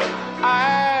anymore.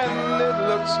 And it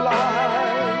looks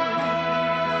like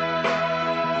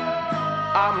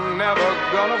I'm never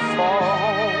gonna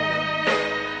fall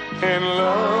in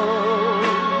love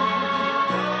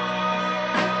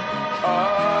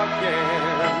again.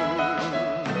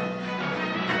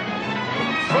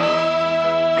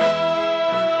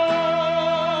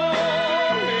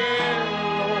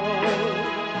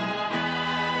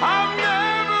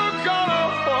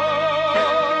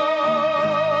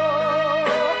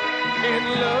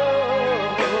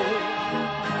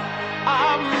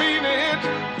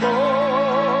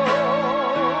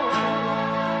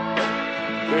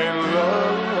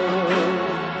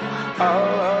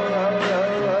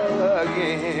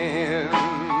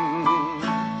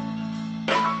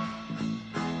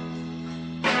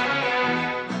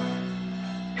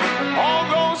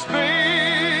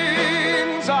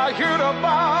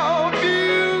 About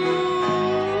you,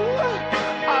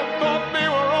 I thought they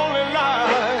were only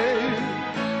lies,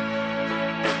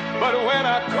 but when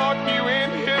I caught you in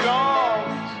his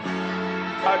arms,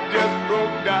 I just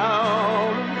broke down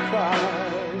and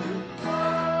cried.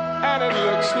 And it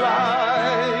looks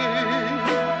like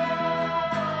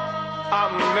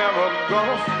I'm never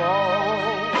gonna fall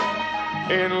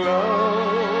in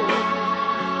love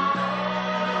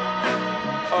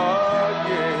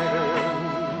again.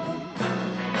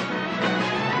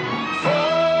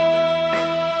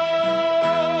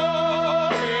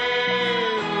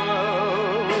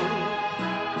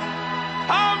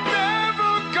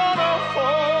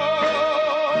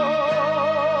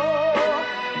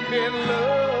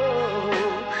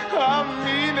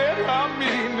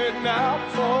 Now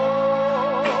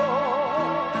fall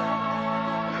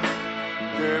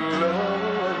in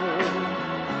love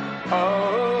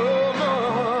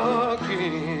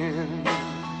again.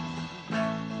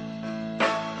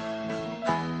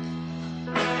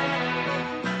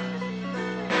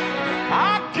 I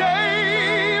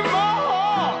gave my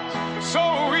heart so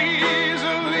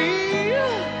easily,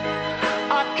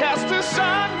 I cast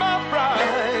aside my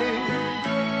pride.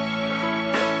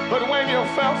 But when you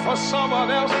fell for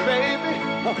someone else, baby,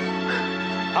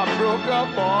 I broke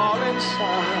up all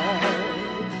inside.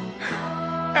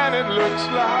 And it looks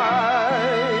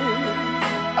like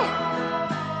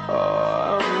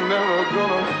I'm never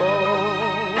gonna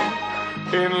fall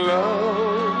in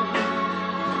love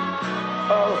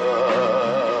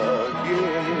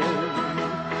again.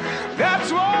 That's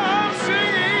why I'm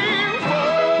singing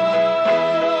for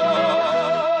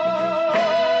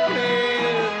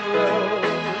in love.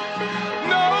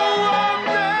 No, I'm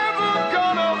never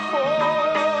gonna fall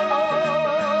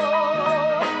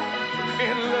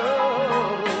in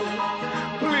love.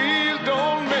 Please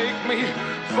don't make me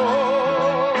fall.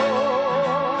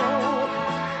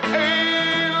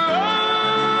 In love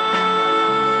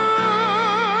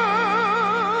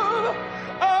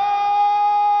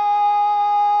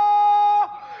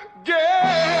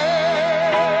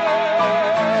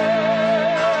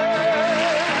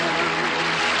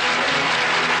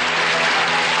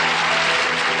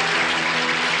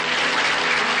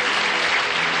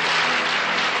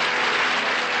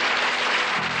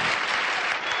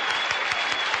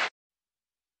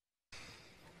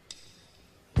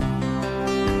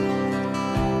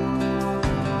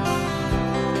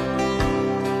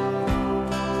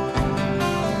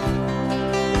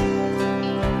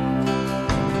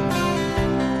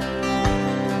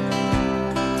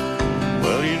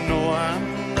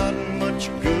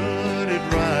much good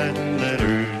at writing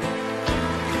letters.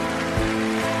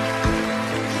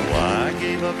 So I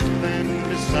gave up and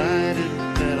decided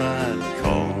that I'd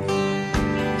call.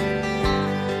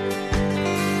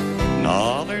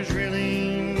 No, there's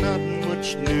really not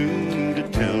much new to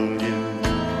tell you.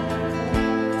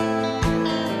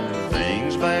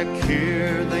 Things back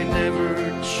here, they never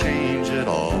change at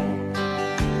all.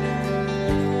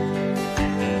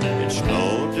 It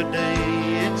snowed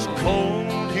today, it's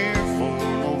cold here for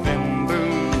November,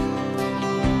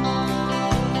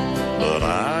 but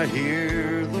I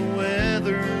hear the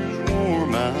weather's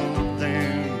warm out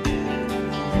there.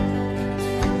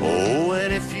 Oh,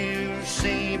 and if you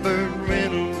see Burt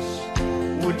Reynolds,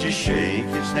 would you shake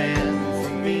his hand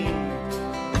for me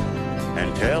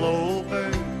and tell old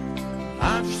Burt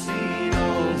I've seen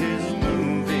all his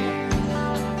movies?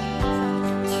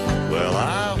 Well,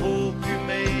 I hope you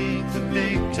make the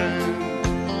big time.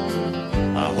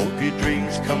 I hope your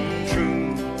dreams come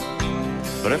true.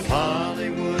 But if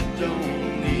Hollywood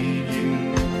don't need you,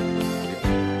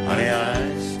 honey,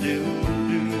 I still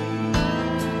do.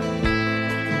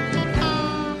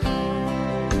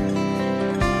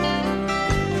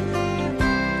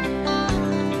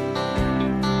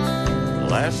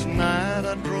 Last night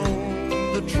I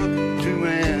drove the truck to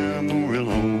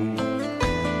Amarillo.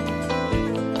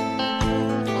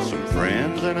 Some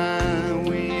friends and I,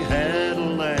 we had a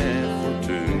laugh or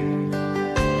two.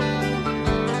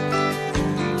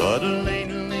 But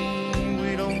lately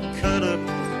we don't cut up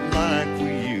like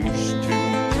we used to.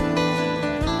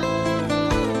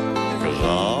 'Cause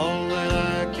all that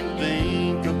I can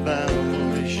think about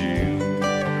is you.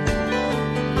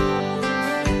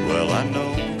 Well, I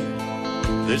know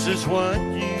this is what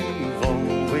you've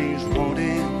always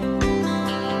wanted,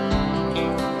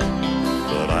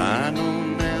 but I know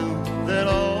now that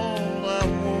all I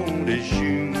want is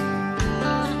you.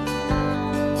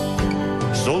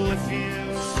 So if you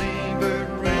see Burt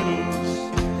Reynolds,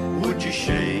 would you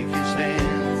shake his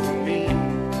hand for me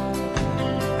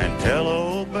and tell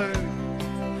old Burt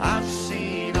I've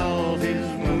seen all his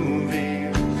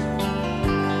movies?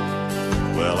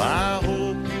 Well, I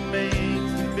hope you make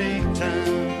the big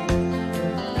time.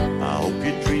 I hope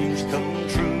your dreams come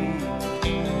true.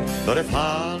 But if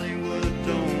Hollywood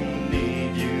don't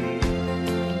need you,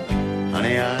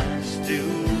 honey, I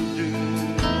still do.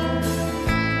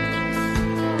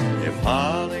 If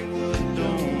Hollywood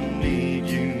don't need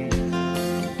you,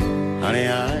 honey,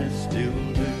 I still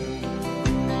do.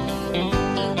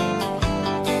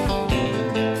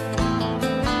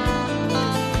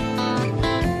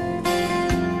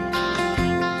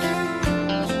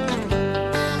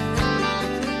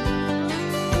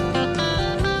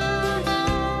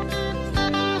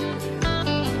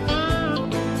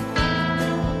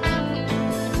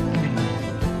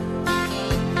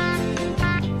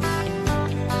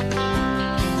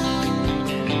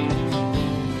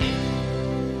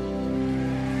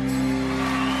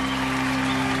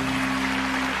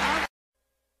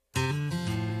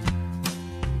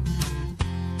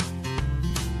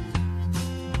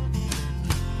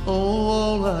 Oh,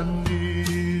 all I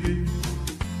needed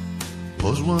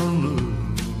was one look,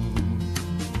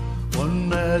 one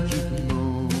magic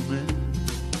moment.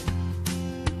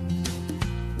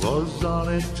 Was all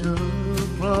it took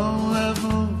from that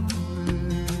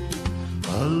moment.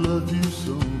 I loved you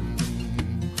so.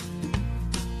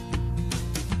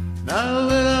 Now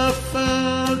that I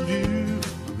found you,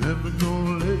 I'm never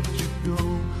gonna let you go.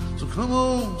 So come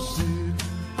on,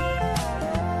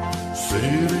 say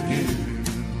it again.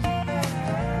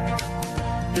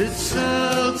 It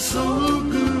sounds so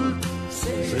good.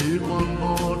 Say it one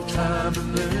more time and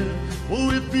then, oh,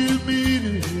 if you mean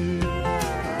it,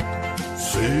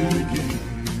 say it again.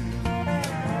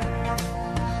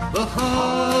 The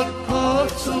hard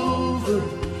part's over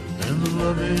and the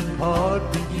loving part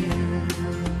begins.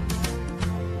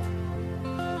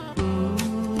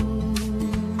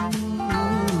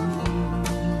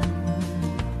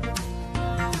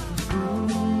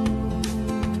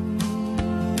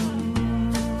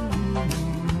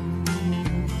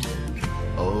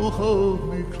 Oh, hold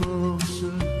me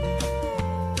closer,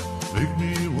 make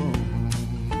me warm.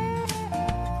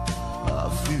 I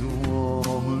feel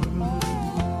warmer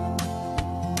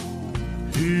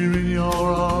here in your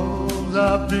arms.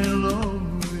 I've been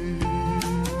lonely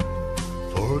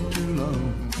for too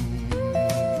long.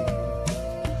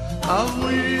 I've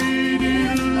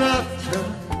waited a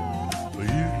lifetime for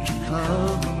you to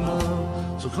come along.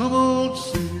 So come on,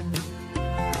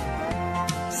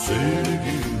 say it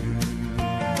again.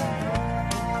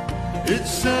 It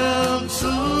sounds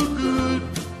so good.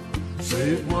 Say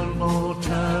it one more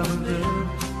time and then,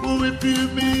 oh, Oh, if you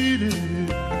mean it,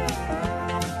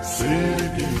 say it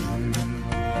again.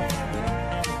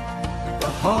 The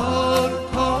hard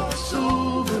part's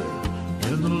over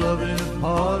and the loving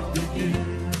part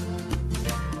begins.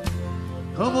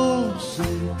 Come on, say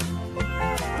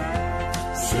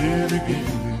it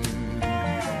again.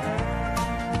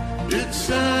 It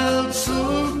sounds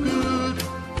so good.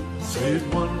 Say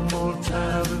it one more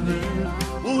time and then,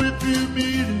 oh, if you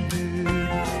mean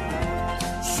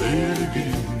it, say it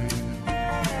again.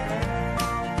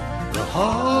 The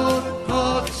hard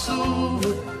part's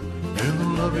over and the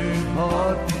loving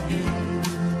part begins.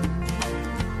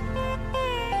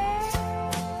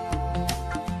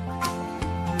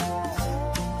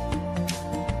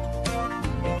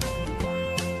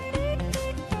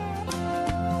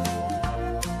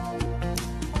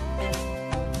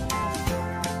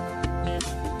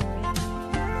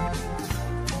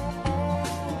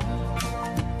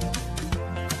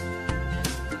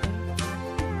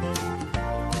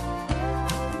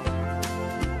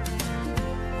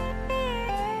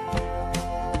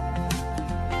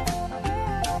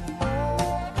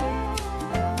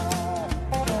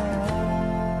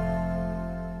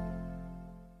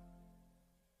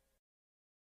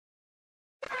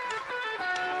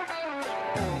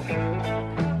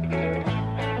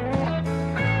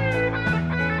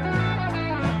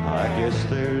 I guess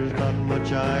there's not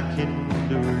much I can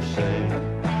do or say.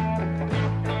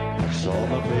 Saw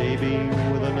my baby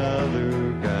with another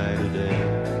guy today.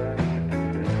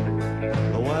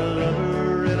 Though I love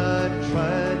her and I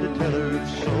tried to tell her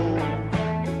so,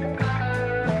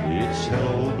 it's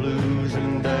hello blues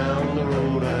and down the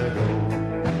road I go.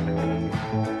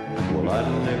 Well, I'd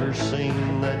never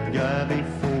seen that guy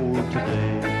before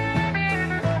today.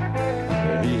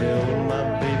 He held my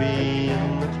baby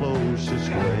in the closest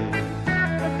way,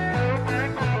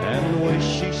 and the way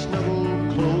she snuggled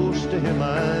close to him, I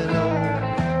know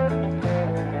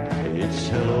it's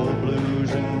hello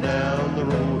blues and down the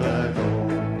road I go.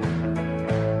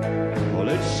 Well,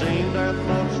 it seemed our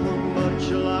thoughts were much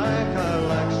alike, our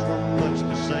likes were much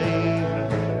the same.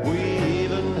 We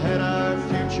even had our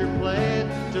future planned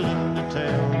till into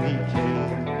town he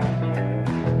came.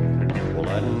 Well,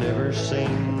 I'd never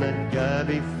seen that guy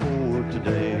before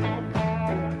today.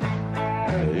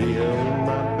 He held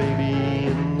my baby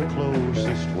in the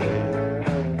closest way,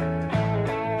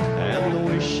 and the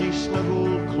way she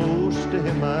snuggled close to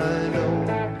him, I know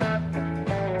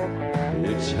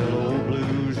it's hello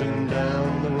blues and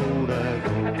down the road I go.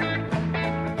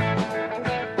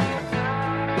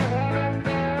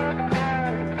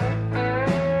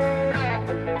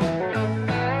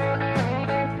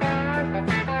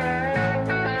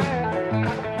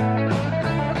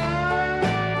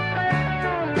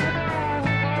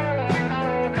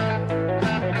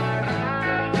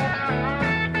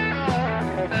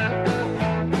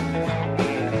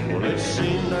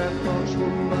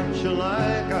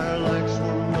 Alike, our likes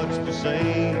were much the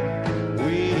same.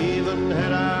 We even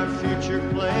had our future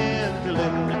planned till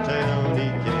into town he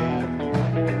came.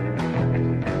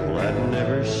 Well, I'd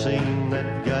never seen that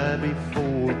guy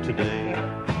before today.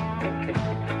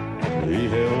 He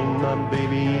held my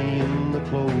baby in the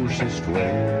closest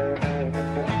way,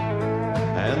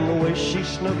 and the way she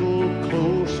snuggled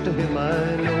close to him,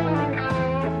 I know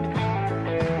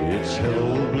it's hello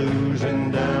blues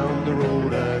and down the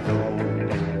road I go.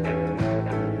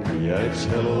 Yeah, it's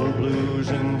hello blues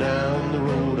and down the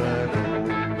road I go.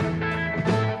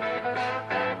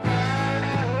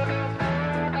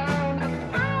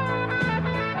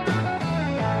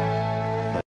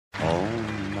 On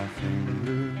my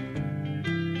finger,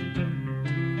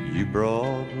 you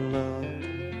brought love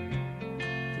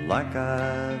like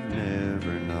I've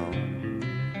never known.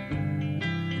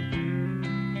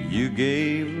 You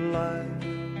gave life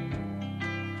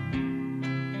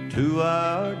to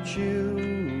our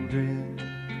children,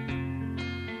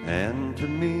 and to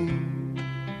me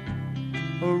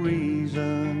a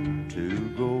reason to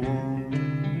go on.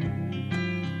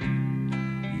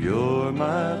 You're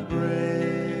my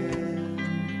bread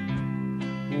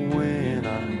when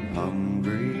I'm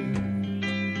hungry.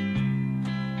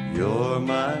 You're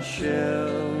my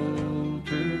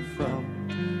shelter from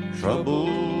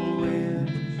troubled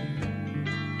winds.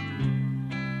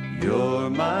 You're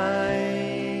my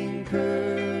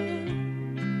anchor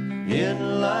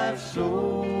in life's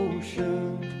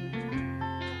ocean,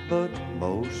 but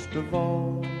most of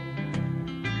all,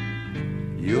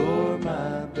 you're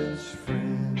my best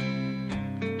friend.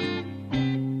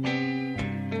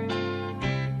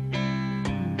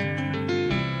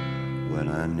 When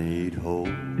I need hope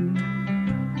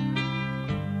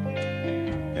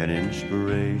and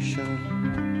inspiration,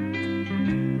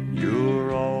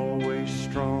 you're all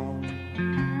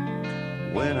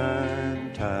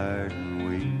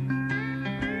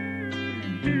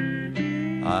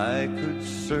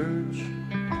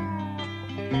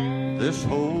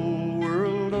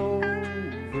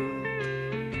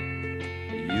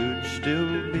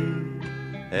still be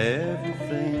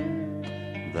everything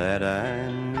that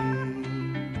I need.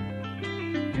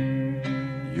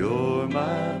 You're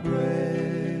my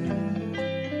bread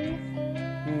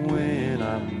when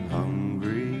I'm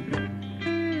hungry.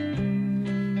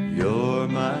 You're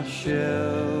my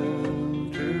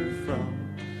shelter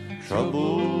from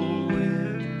troubled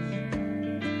winds.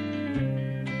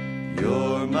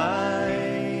 You're my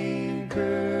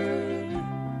anchor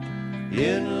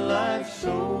in life's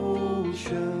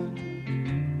ocean.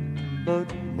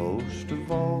 But most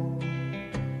of all,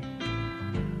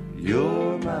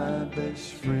 you're my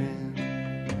best friend.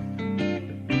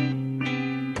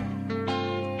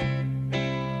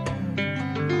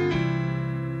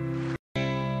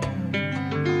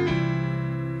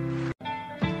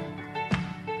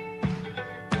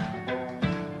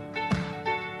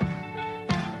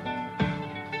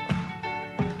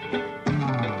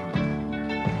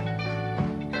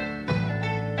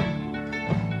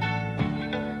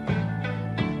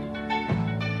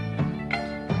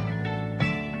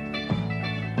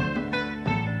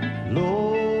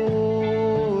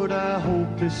 Lord, I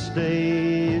hope this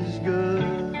day is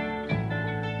good.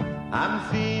 I'm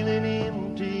feeling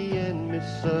empty and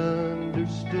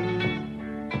misunderstood.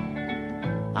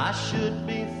 I should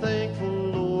be thankful,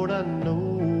 Lord, I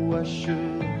know I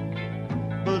should.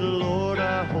 But Lord,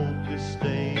 I hope this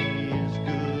day is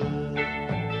good.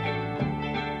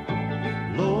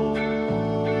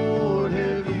 Lord,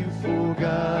 have you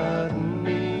forgotten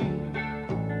me?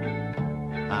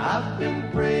 I've been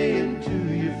praying to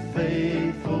you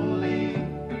faithfully.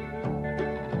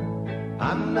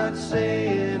 I'm not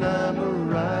saying I'm a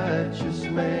righteous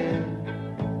man,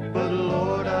 but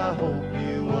Lord, I hope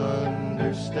you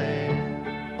understand.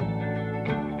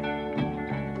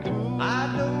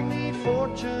 I don't need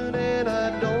fortune and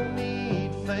I don't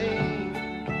need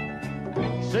fame.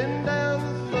 Send down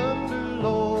the thunder,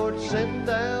 Lord, send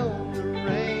down the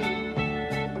rain.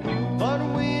 But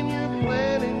when you're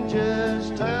planning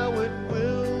just how it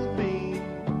will be,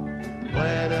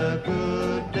 plan a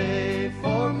good day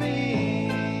for me.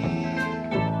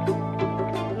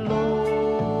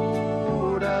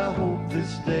 Lord, I hope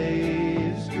this day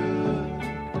is good.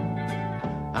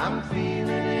 I'm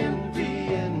feeling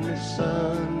empty and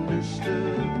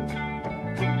misunderstood.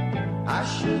 I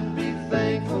should be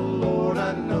thankful, Lord,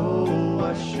 I know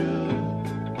I should.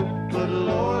 But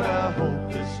Lord, I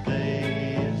hope this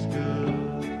day is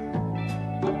good.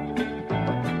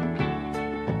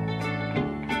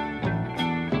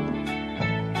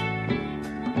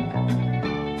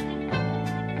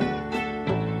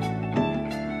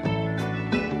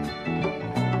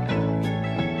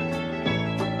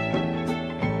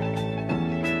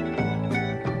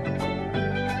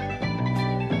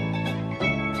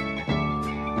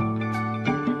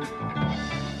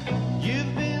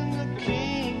 You've been the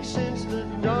king since the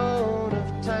dawn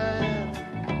of time.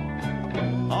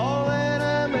 All that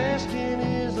I'm asking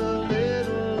is a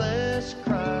little less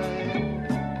crying.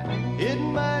 It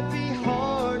might be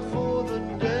hard for the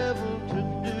devil to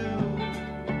do,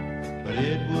 but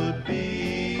it would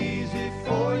be easy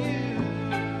for you.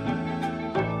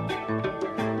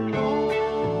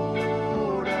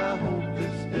 Lord, I hope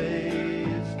this day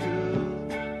is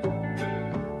good.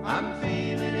 I'm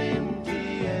feeling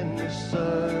empty and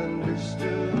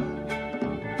misunderstood.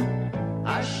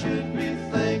 I should be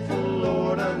thankful,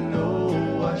 Lord, I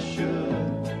know I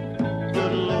should.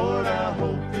 But Lord, I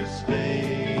hope this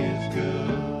day is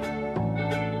good.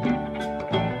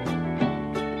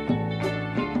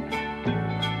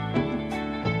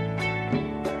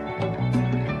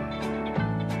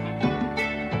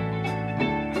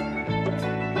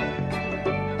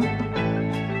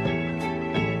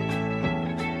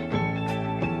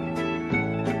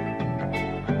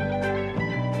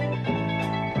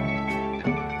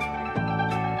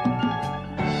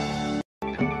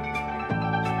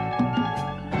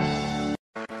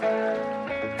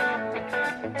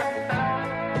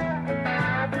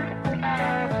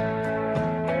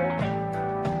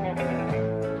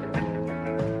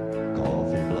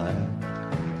 Coffee black,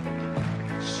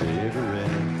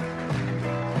 cigarette.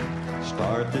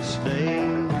 Start this day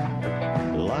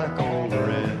like all the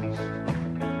rest.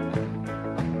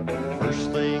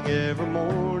 First thing every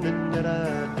morning that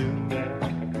I do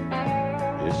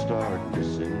is start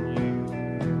missing you.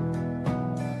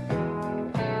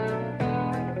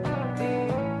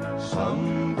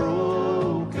 Some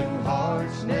broken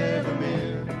hearts never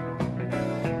mend.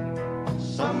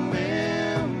 Some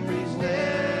memories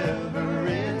never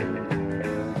end.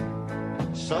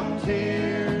 Some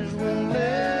tears will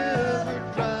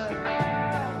never dry.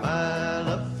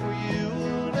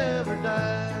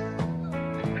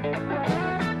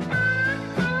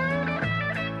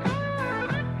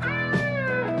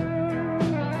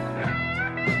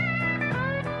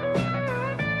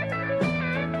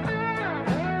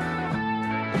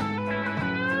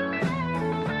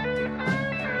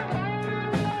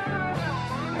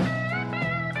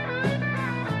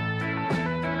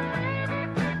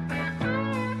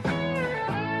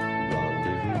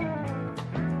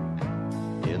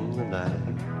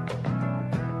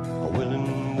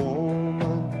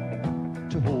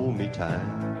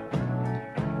 time.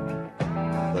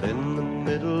 But in the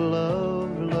middle of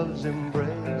love's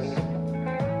embrace,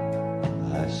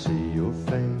 I see your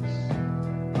face.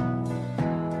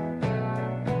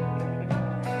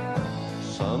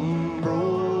 Some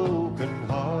broken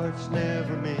hearts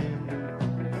never mend.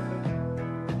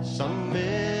 Some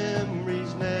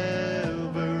memories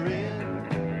never end.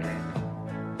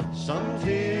 Some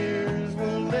tears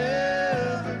will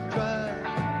never dry.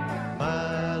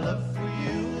 My love for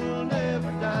you will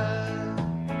never die.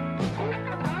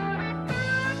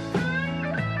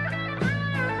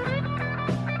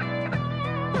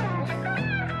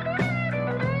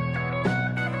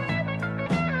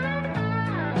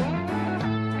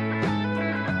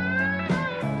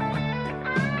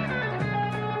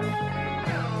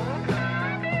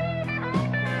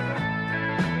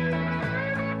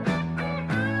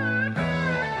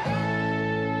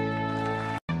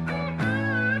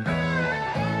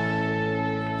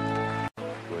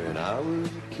 When I was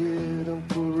a kid,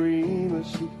 Uncle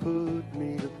Remus, he put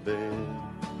me to bed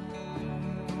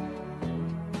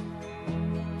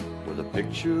with a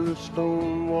picture of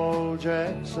Stonewall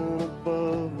Jackson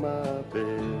above my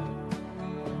bed.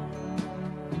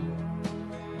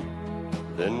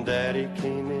 Then Daddy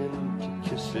came in to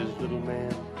kiss his little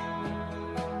man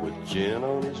with gin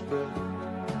on his breath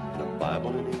and a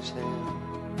Bible in his hand.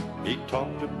 He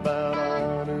talked about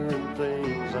honor and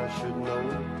things I should know.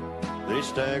 They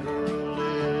stagger a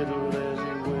little as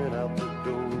he went out the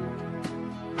door.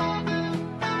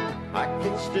 I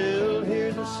can still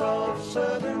hear the soft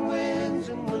southern winds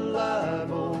in the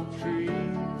live oak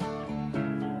trees.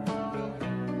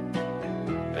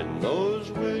 And those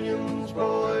Williams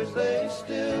boys, they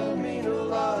still mean a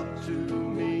lot to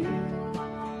me.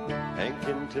 Hank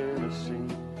in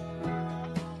Tennessee,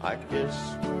 I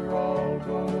guess we're all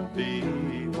gonna be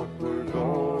what we're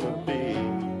gonna be.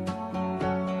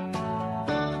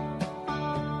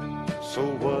 So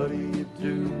what do you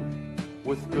do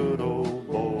with good old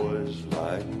boys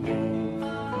like me?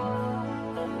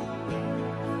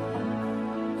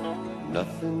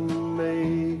 Nothing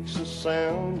makes a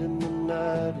sound in the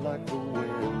night like the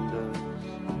wind does.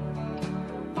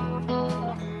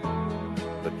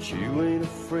 But you ain't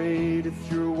afraid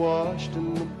if you're washed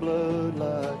in the blood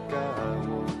like I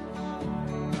was.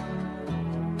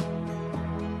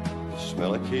 The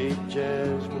smell of Cape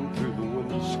jasmine through the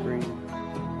window screen.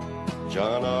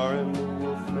 John R. and the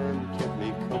Wolfman kept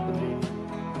me company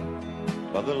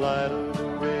by the light of the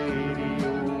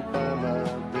radio by my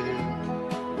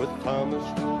bed, with Thomas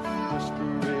Wolfe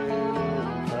whispering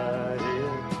in my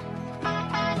head.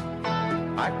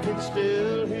 I can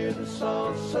still hear the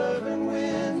soft southern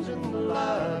winds in the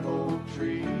live oak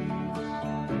trees.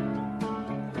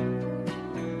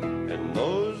 And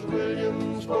those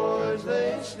Williams boys,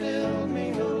 they still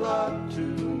mean a lot to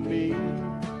me.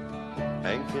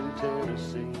 Hank in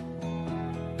Tennessee,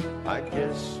 I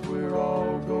guess we're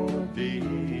all gonna be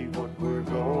what we're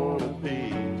gonna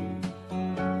be.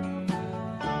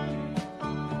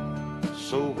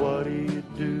 So what do you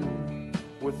do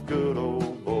with good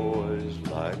old boys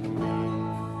like me?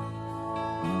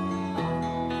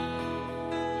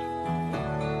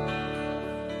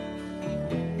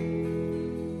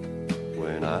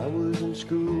 When I was in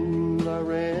school, I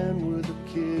ran with a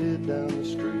kid down the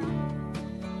street.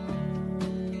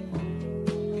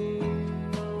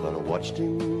 But I watched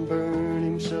him burn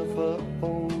himself up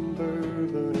on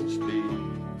bourbon and speed.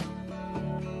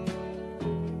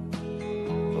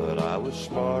 But I was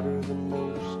smarter than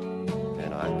most,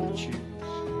 and I could choose.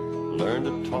 Learned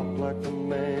to talk like a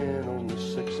man on the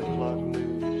 6 o'clock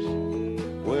news.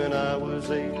 When I was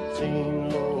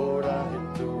 18, Lord, I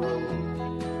hit the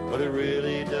road. But it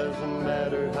really doesn't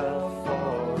matter how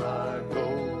far I go.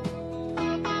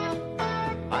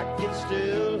 I can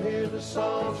still hear the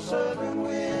soft southern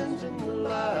winds in the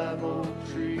live oak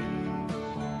trees.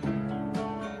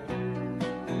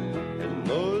 And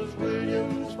those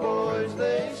Williams boys,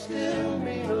 they still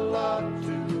mean a lot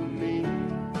to me.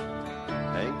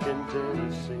 Hank in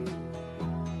Tennessee,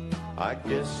 I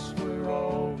guess we're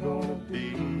all gonna be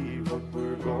what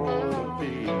we're gonna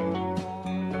be.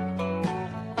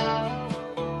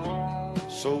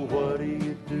 So what do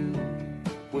you do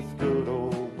with good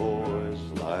old boys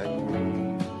like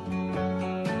me?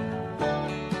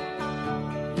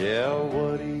 Yeah,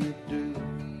 what do you do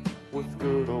with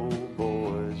good old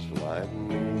boys like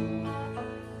me?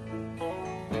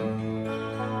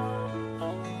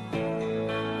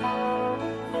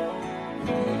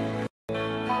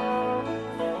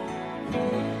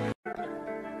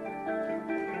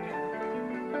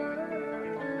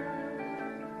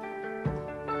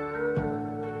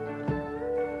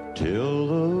 Till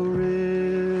the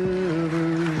river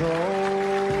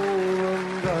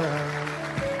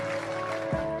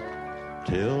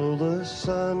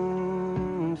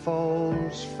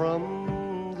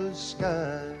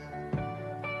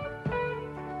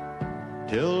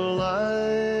till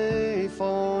life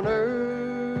on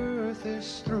earth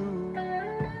is through.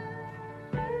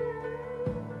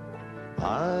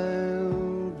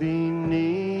 I'll be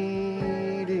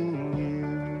needing you.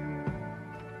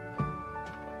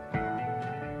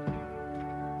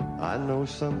 I know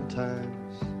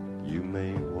sometimes you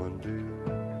may wonder,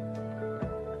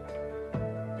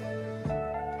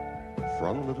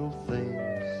 from little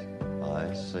things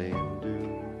I say and do,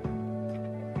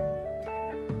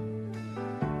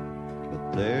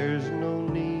 but there's no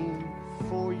need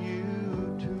for you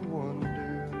to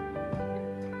wonder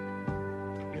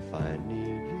if I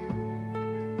need you,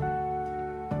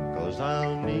 'cause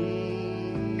I'll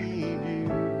need you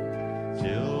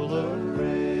till the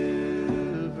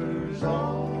rivers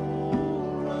all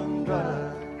run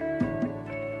dry,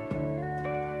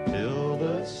 till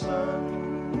the sun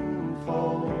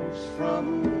falls from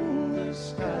the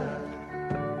sky,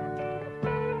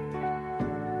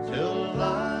 till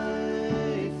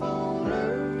life on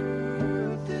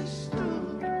earth is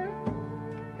through.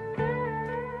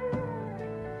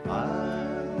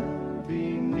 I'll be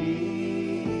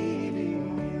needing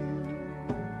you.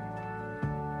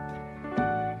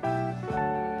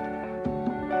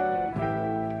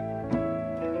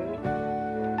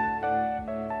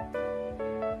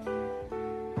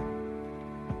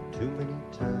 Too many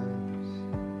times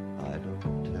I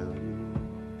don't tell you,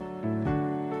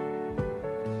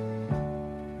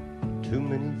 too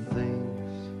many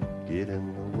things get in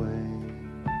the way,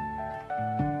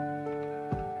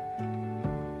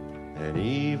 and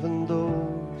even though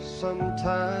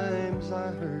sometimes I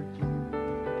hurt you,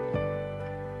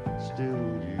 still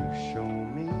you show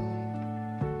me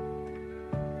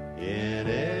in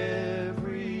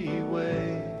every way,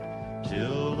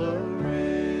 till the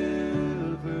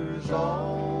rivers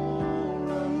all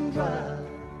run dry,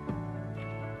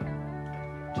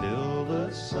 till the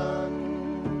sun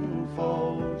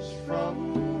falls from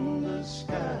the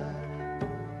sky,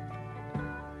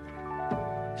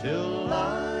 till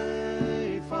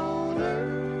life on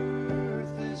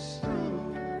earth is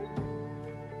through.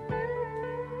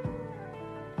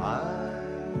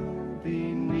 I'll be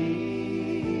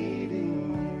needing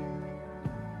you.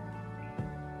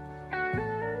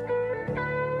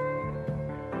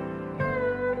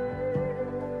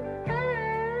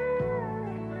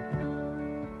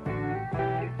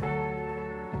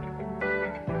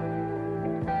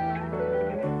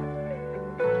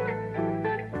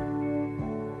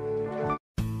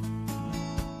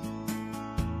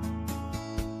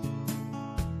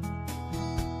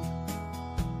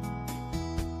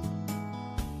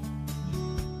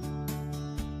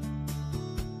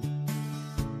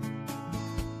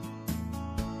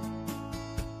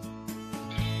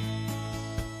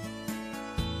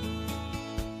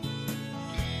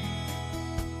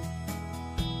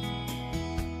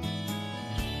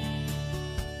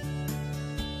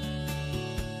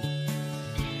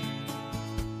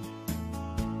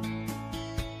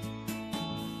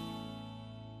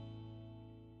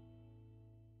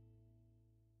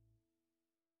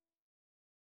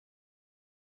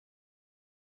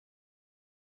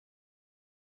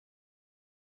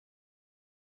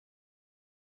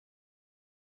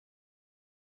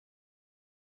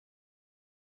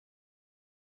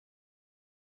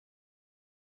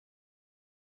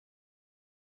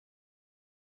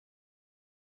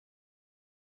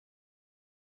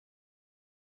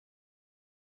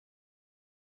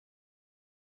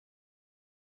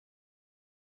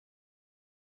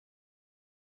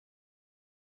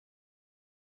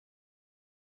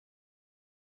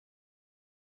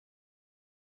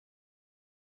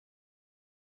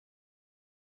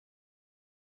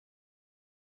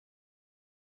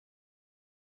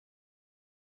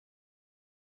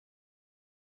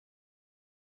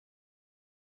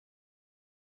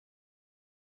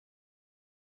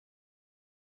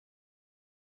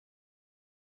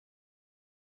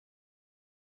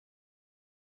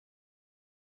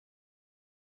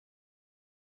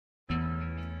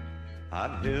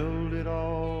 I've held it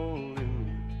all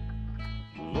in,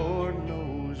 Lord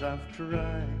knows I've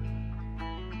tried.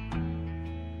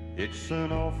 It's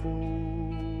an awful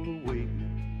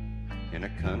awakening in a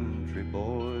country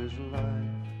boy's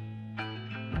life,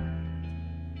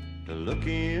 to look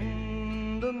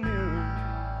in the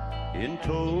mirror in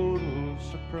total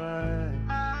surprise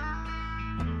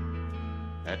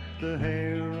at the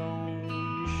hair on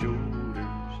your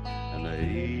shoulders and the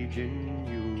age in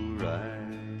your eyes.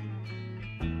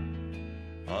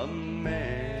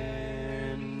 Amanda,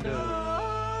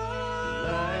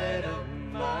 light of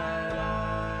my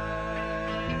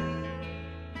life,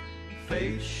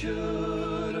 fate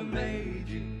should have made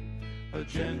you a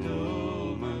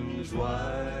gentleman woman's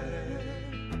wife.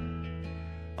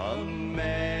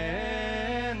 Amanda,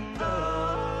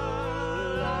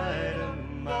 light of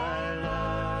my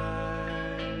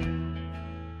life.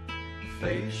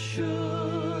 Fate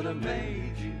should have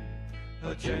made you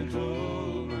a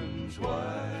gentleman's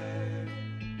wife.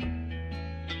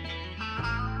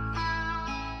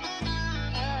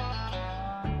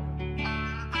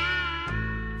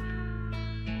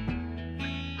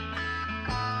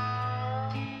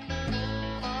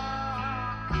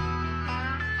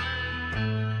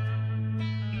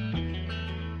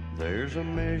 There's a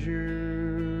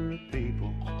measure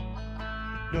people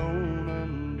don't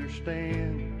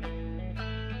understand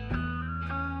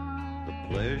the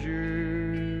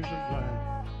pleasures of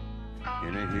life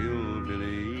in a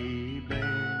hillbilly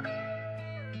band.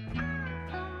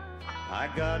 I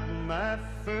got my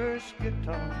first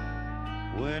guitar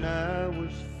when I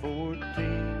was 14.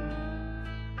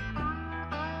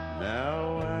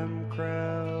 Now I'm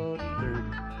crowded 30,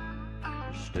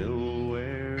 still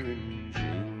wearing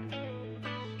jeans.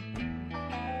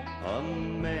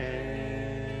 Amanda,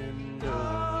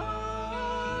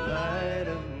 light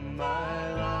of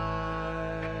my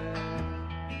life.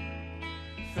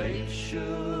 Fate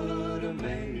should have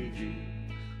made you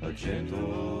a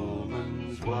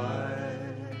gentleman's wife.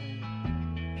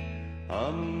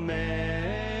 Amanda,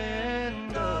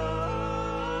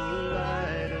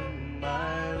 light of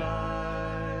my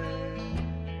life.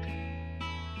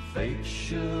 Fate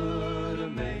should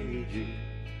have made you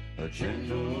a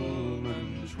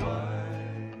gentleman's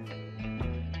wife.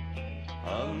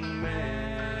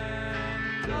 Amanda,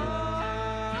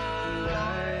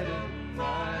 light of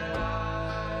my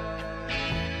life.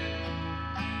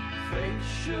 Fate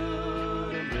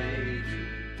should have made you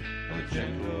a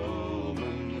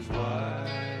gentleman's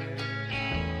wife.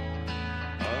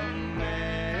 Amanda,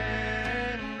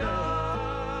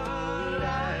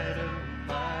 light of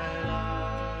my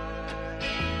life.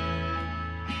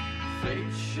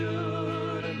 Fate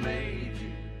should have made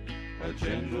you a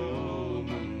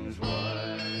gentleman's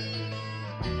wife.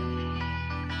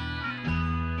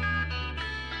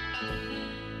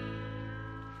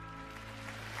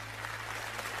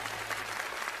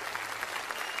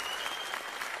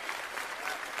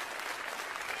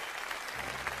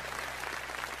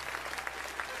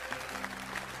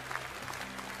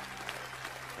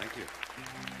 Thank you.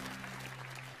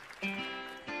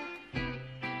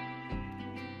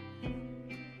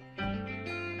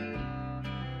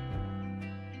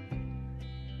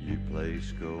 You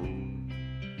place gold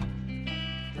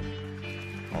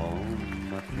on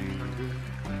my finger.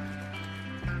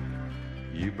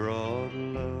 You brought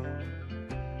love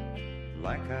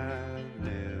like I've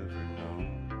never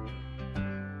known.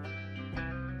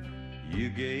 You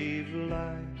gave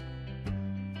life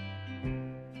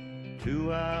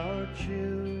to our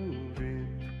children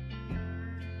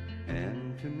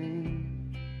and to me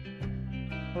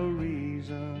a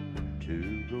reason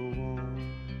to go on.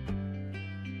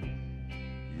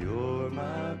 You're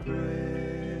my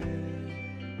bread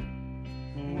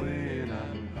when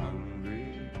I'm hungry.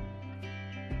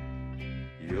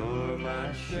 You're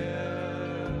my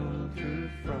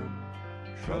shelter from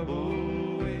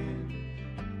troubled winds.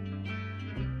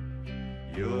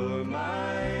 You're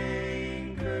my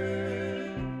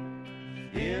anchor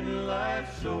in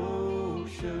life's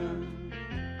ocean.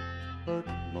 But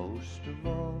most of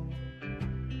all,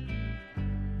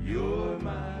 you're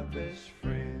my best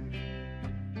friend.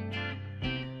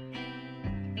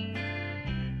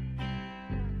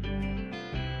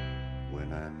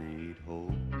 When I need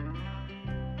hope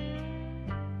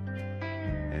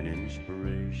and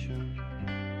inspiration,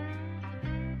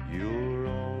 you're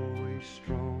always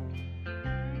strong.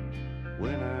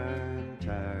 When I'm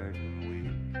tired and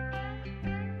weak,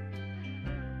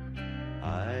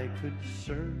 I could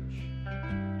search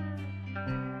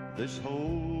this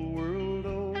whole world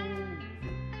over,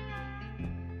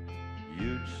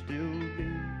 you'd still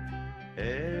be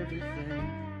everything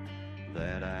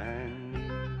that I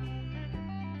need.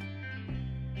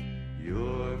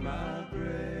 You're my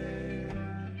bread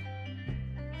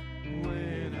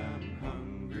when I'm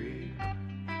hungry.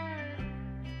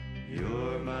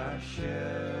 You're my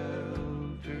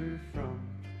shelter from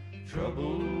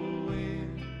troubled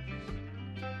winds.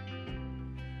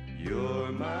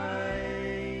 You're my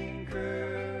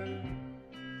anchor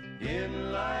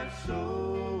in life's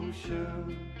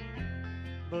ocean.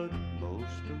 But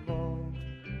most of all,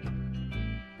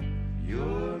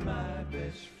 you're my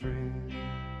best friend.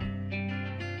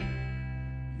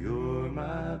 You're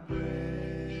my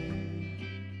bread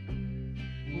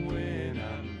when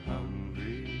I'm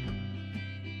hungry.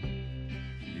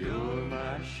 You're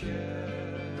my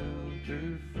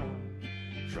shelter from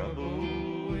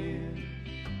trouble in.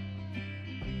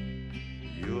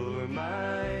 You're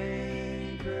my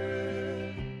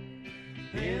anchor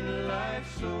in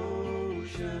life's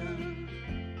ocean,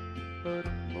 but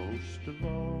most of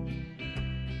all,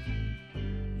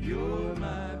 you're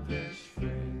my best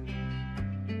friend.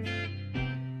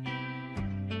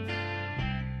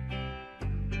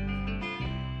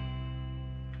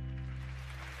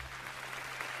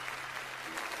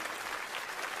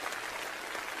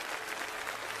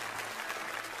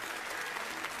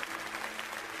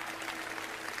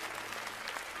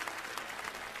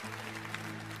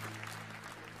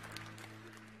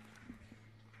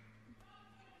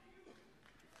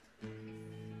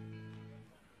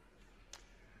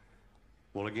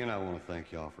 Well, again, I want to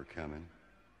thank y'all for coming.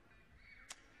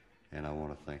 And I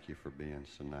want to thank you for being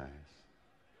so nice.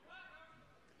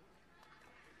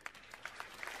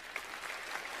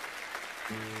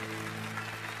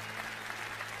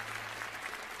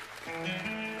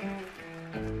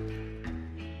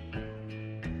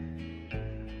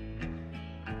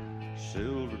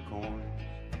 Silver coins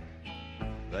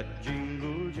that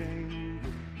jingle jangle,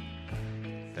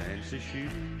 fancy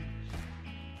shoes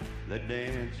that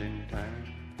dance in time.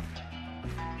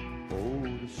 Oh,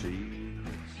 the seeds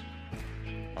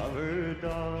of her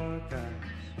dark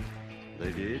eyes,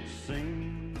 they did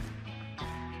sing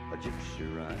a gypsy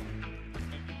rhyme.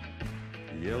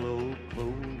 Yellow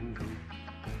clover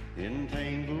in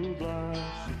tangled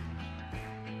blossoms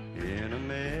in a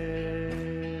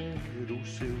meadow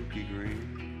silky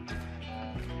green,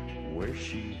 where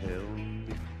she held me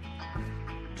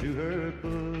to her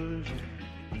bosom,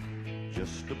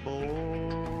 just a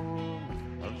boy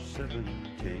of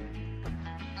 17.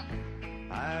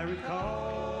 I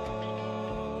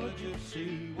recall a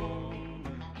gypsy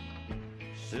woman,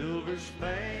 silver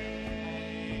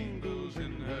spangles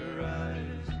in her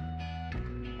eyes,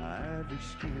 ivory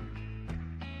skin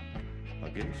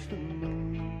against the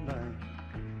moonlight,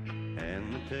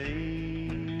 and the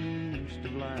taste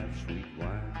of life's sweet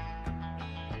wine.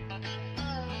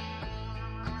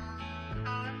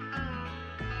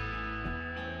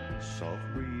 Soft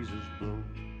breezes blow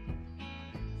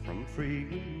from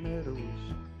fragrant meadows,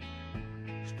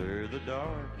 stir the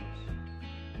darkness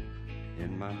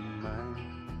in my mind.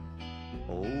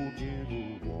 Oh,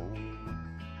 gentle woman,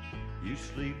 you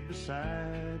sleep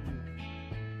beside me,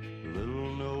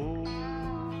 little know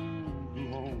who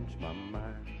haunts my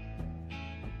mind.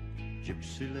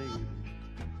 Gypsy lady,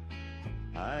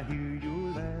 I hear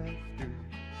your laughter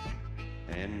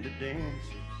and the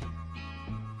dances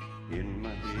in my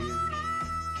head,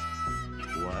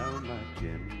 while my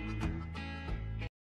tender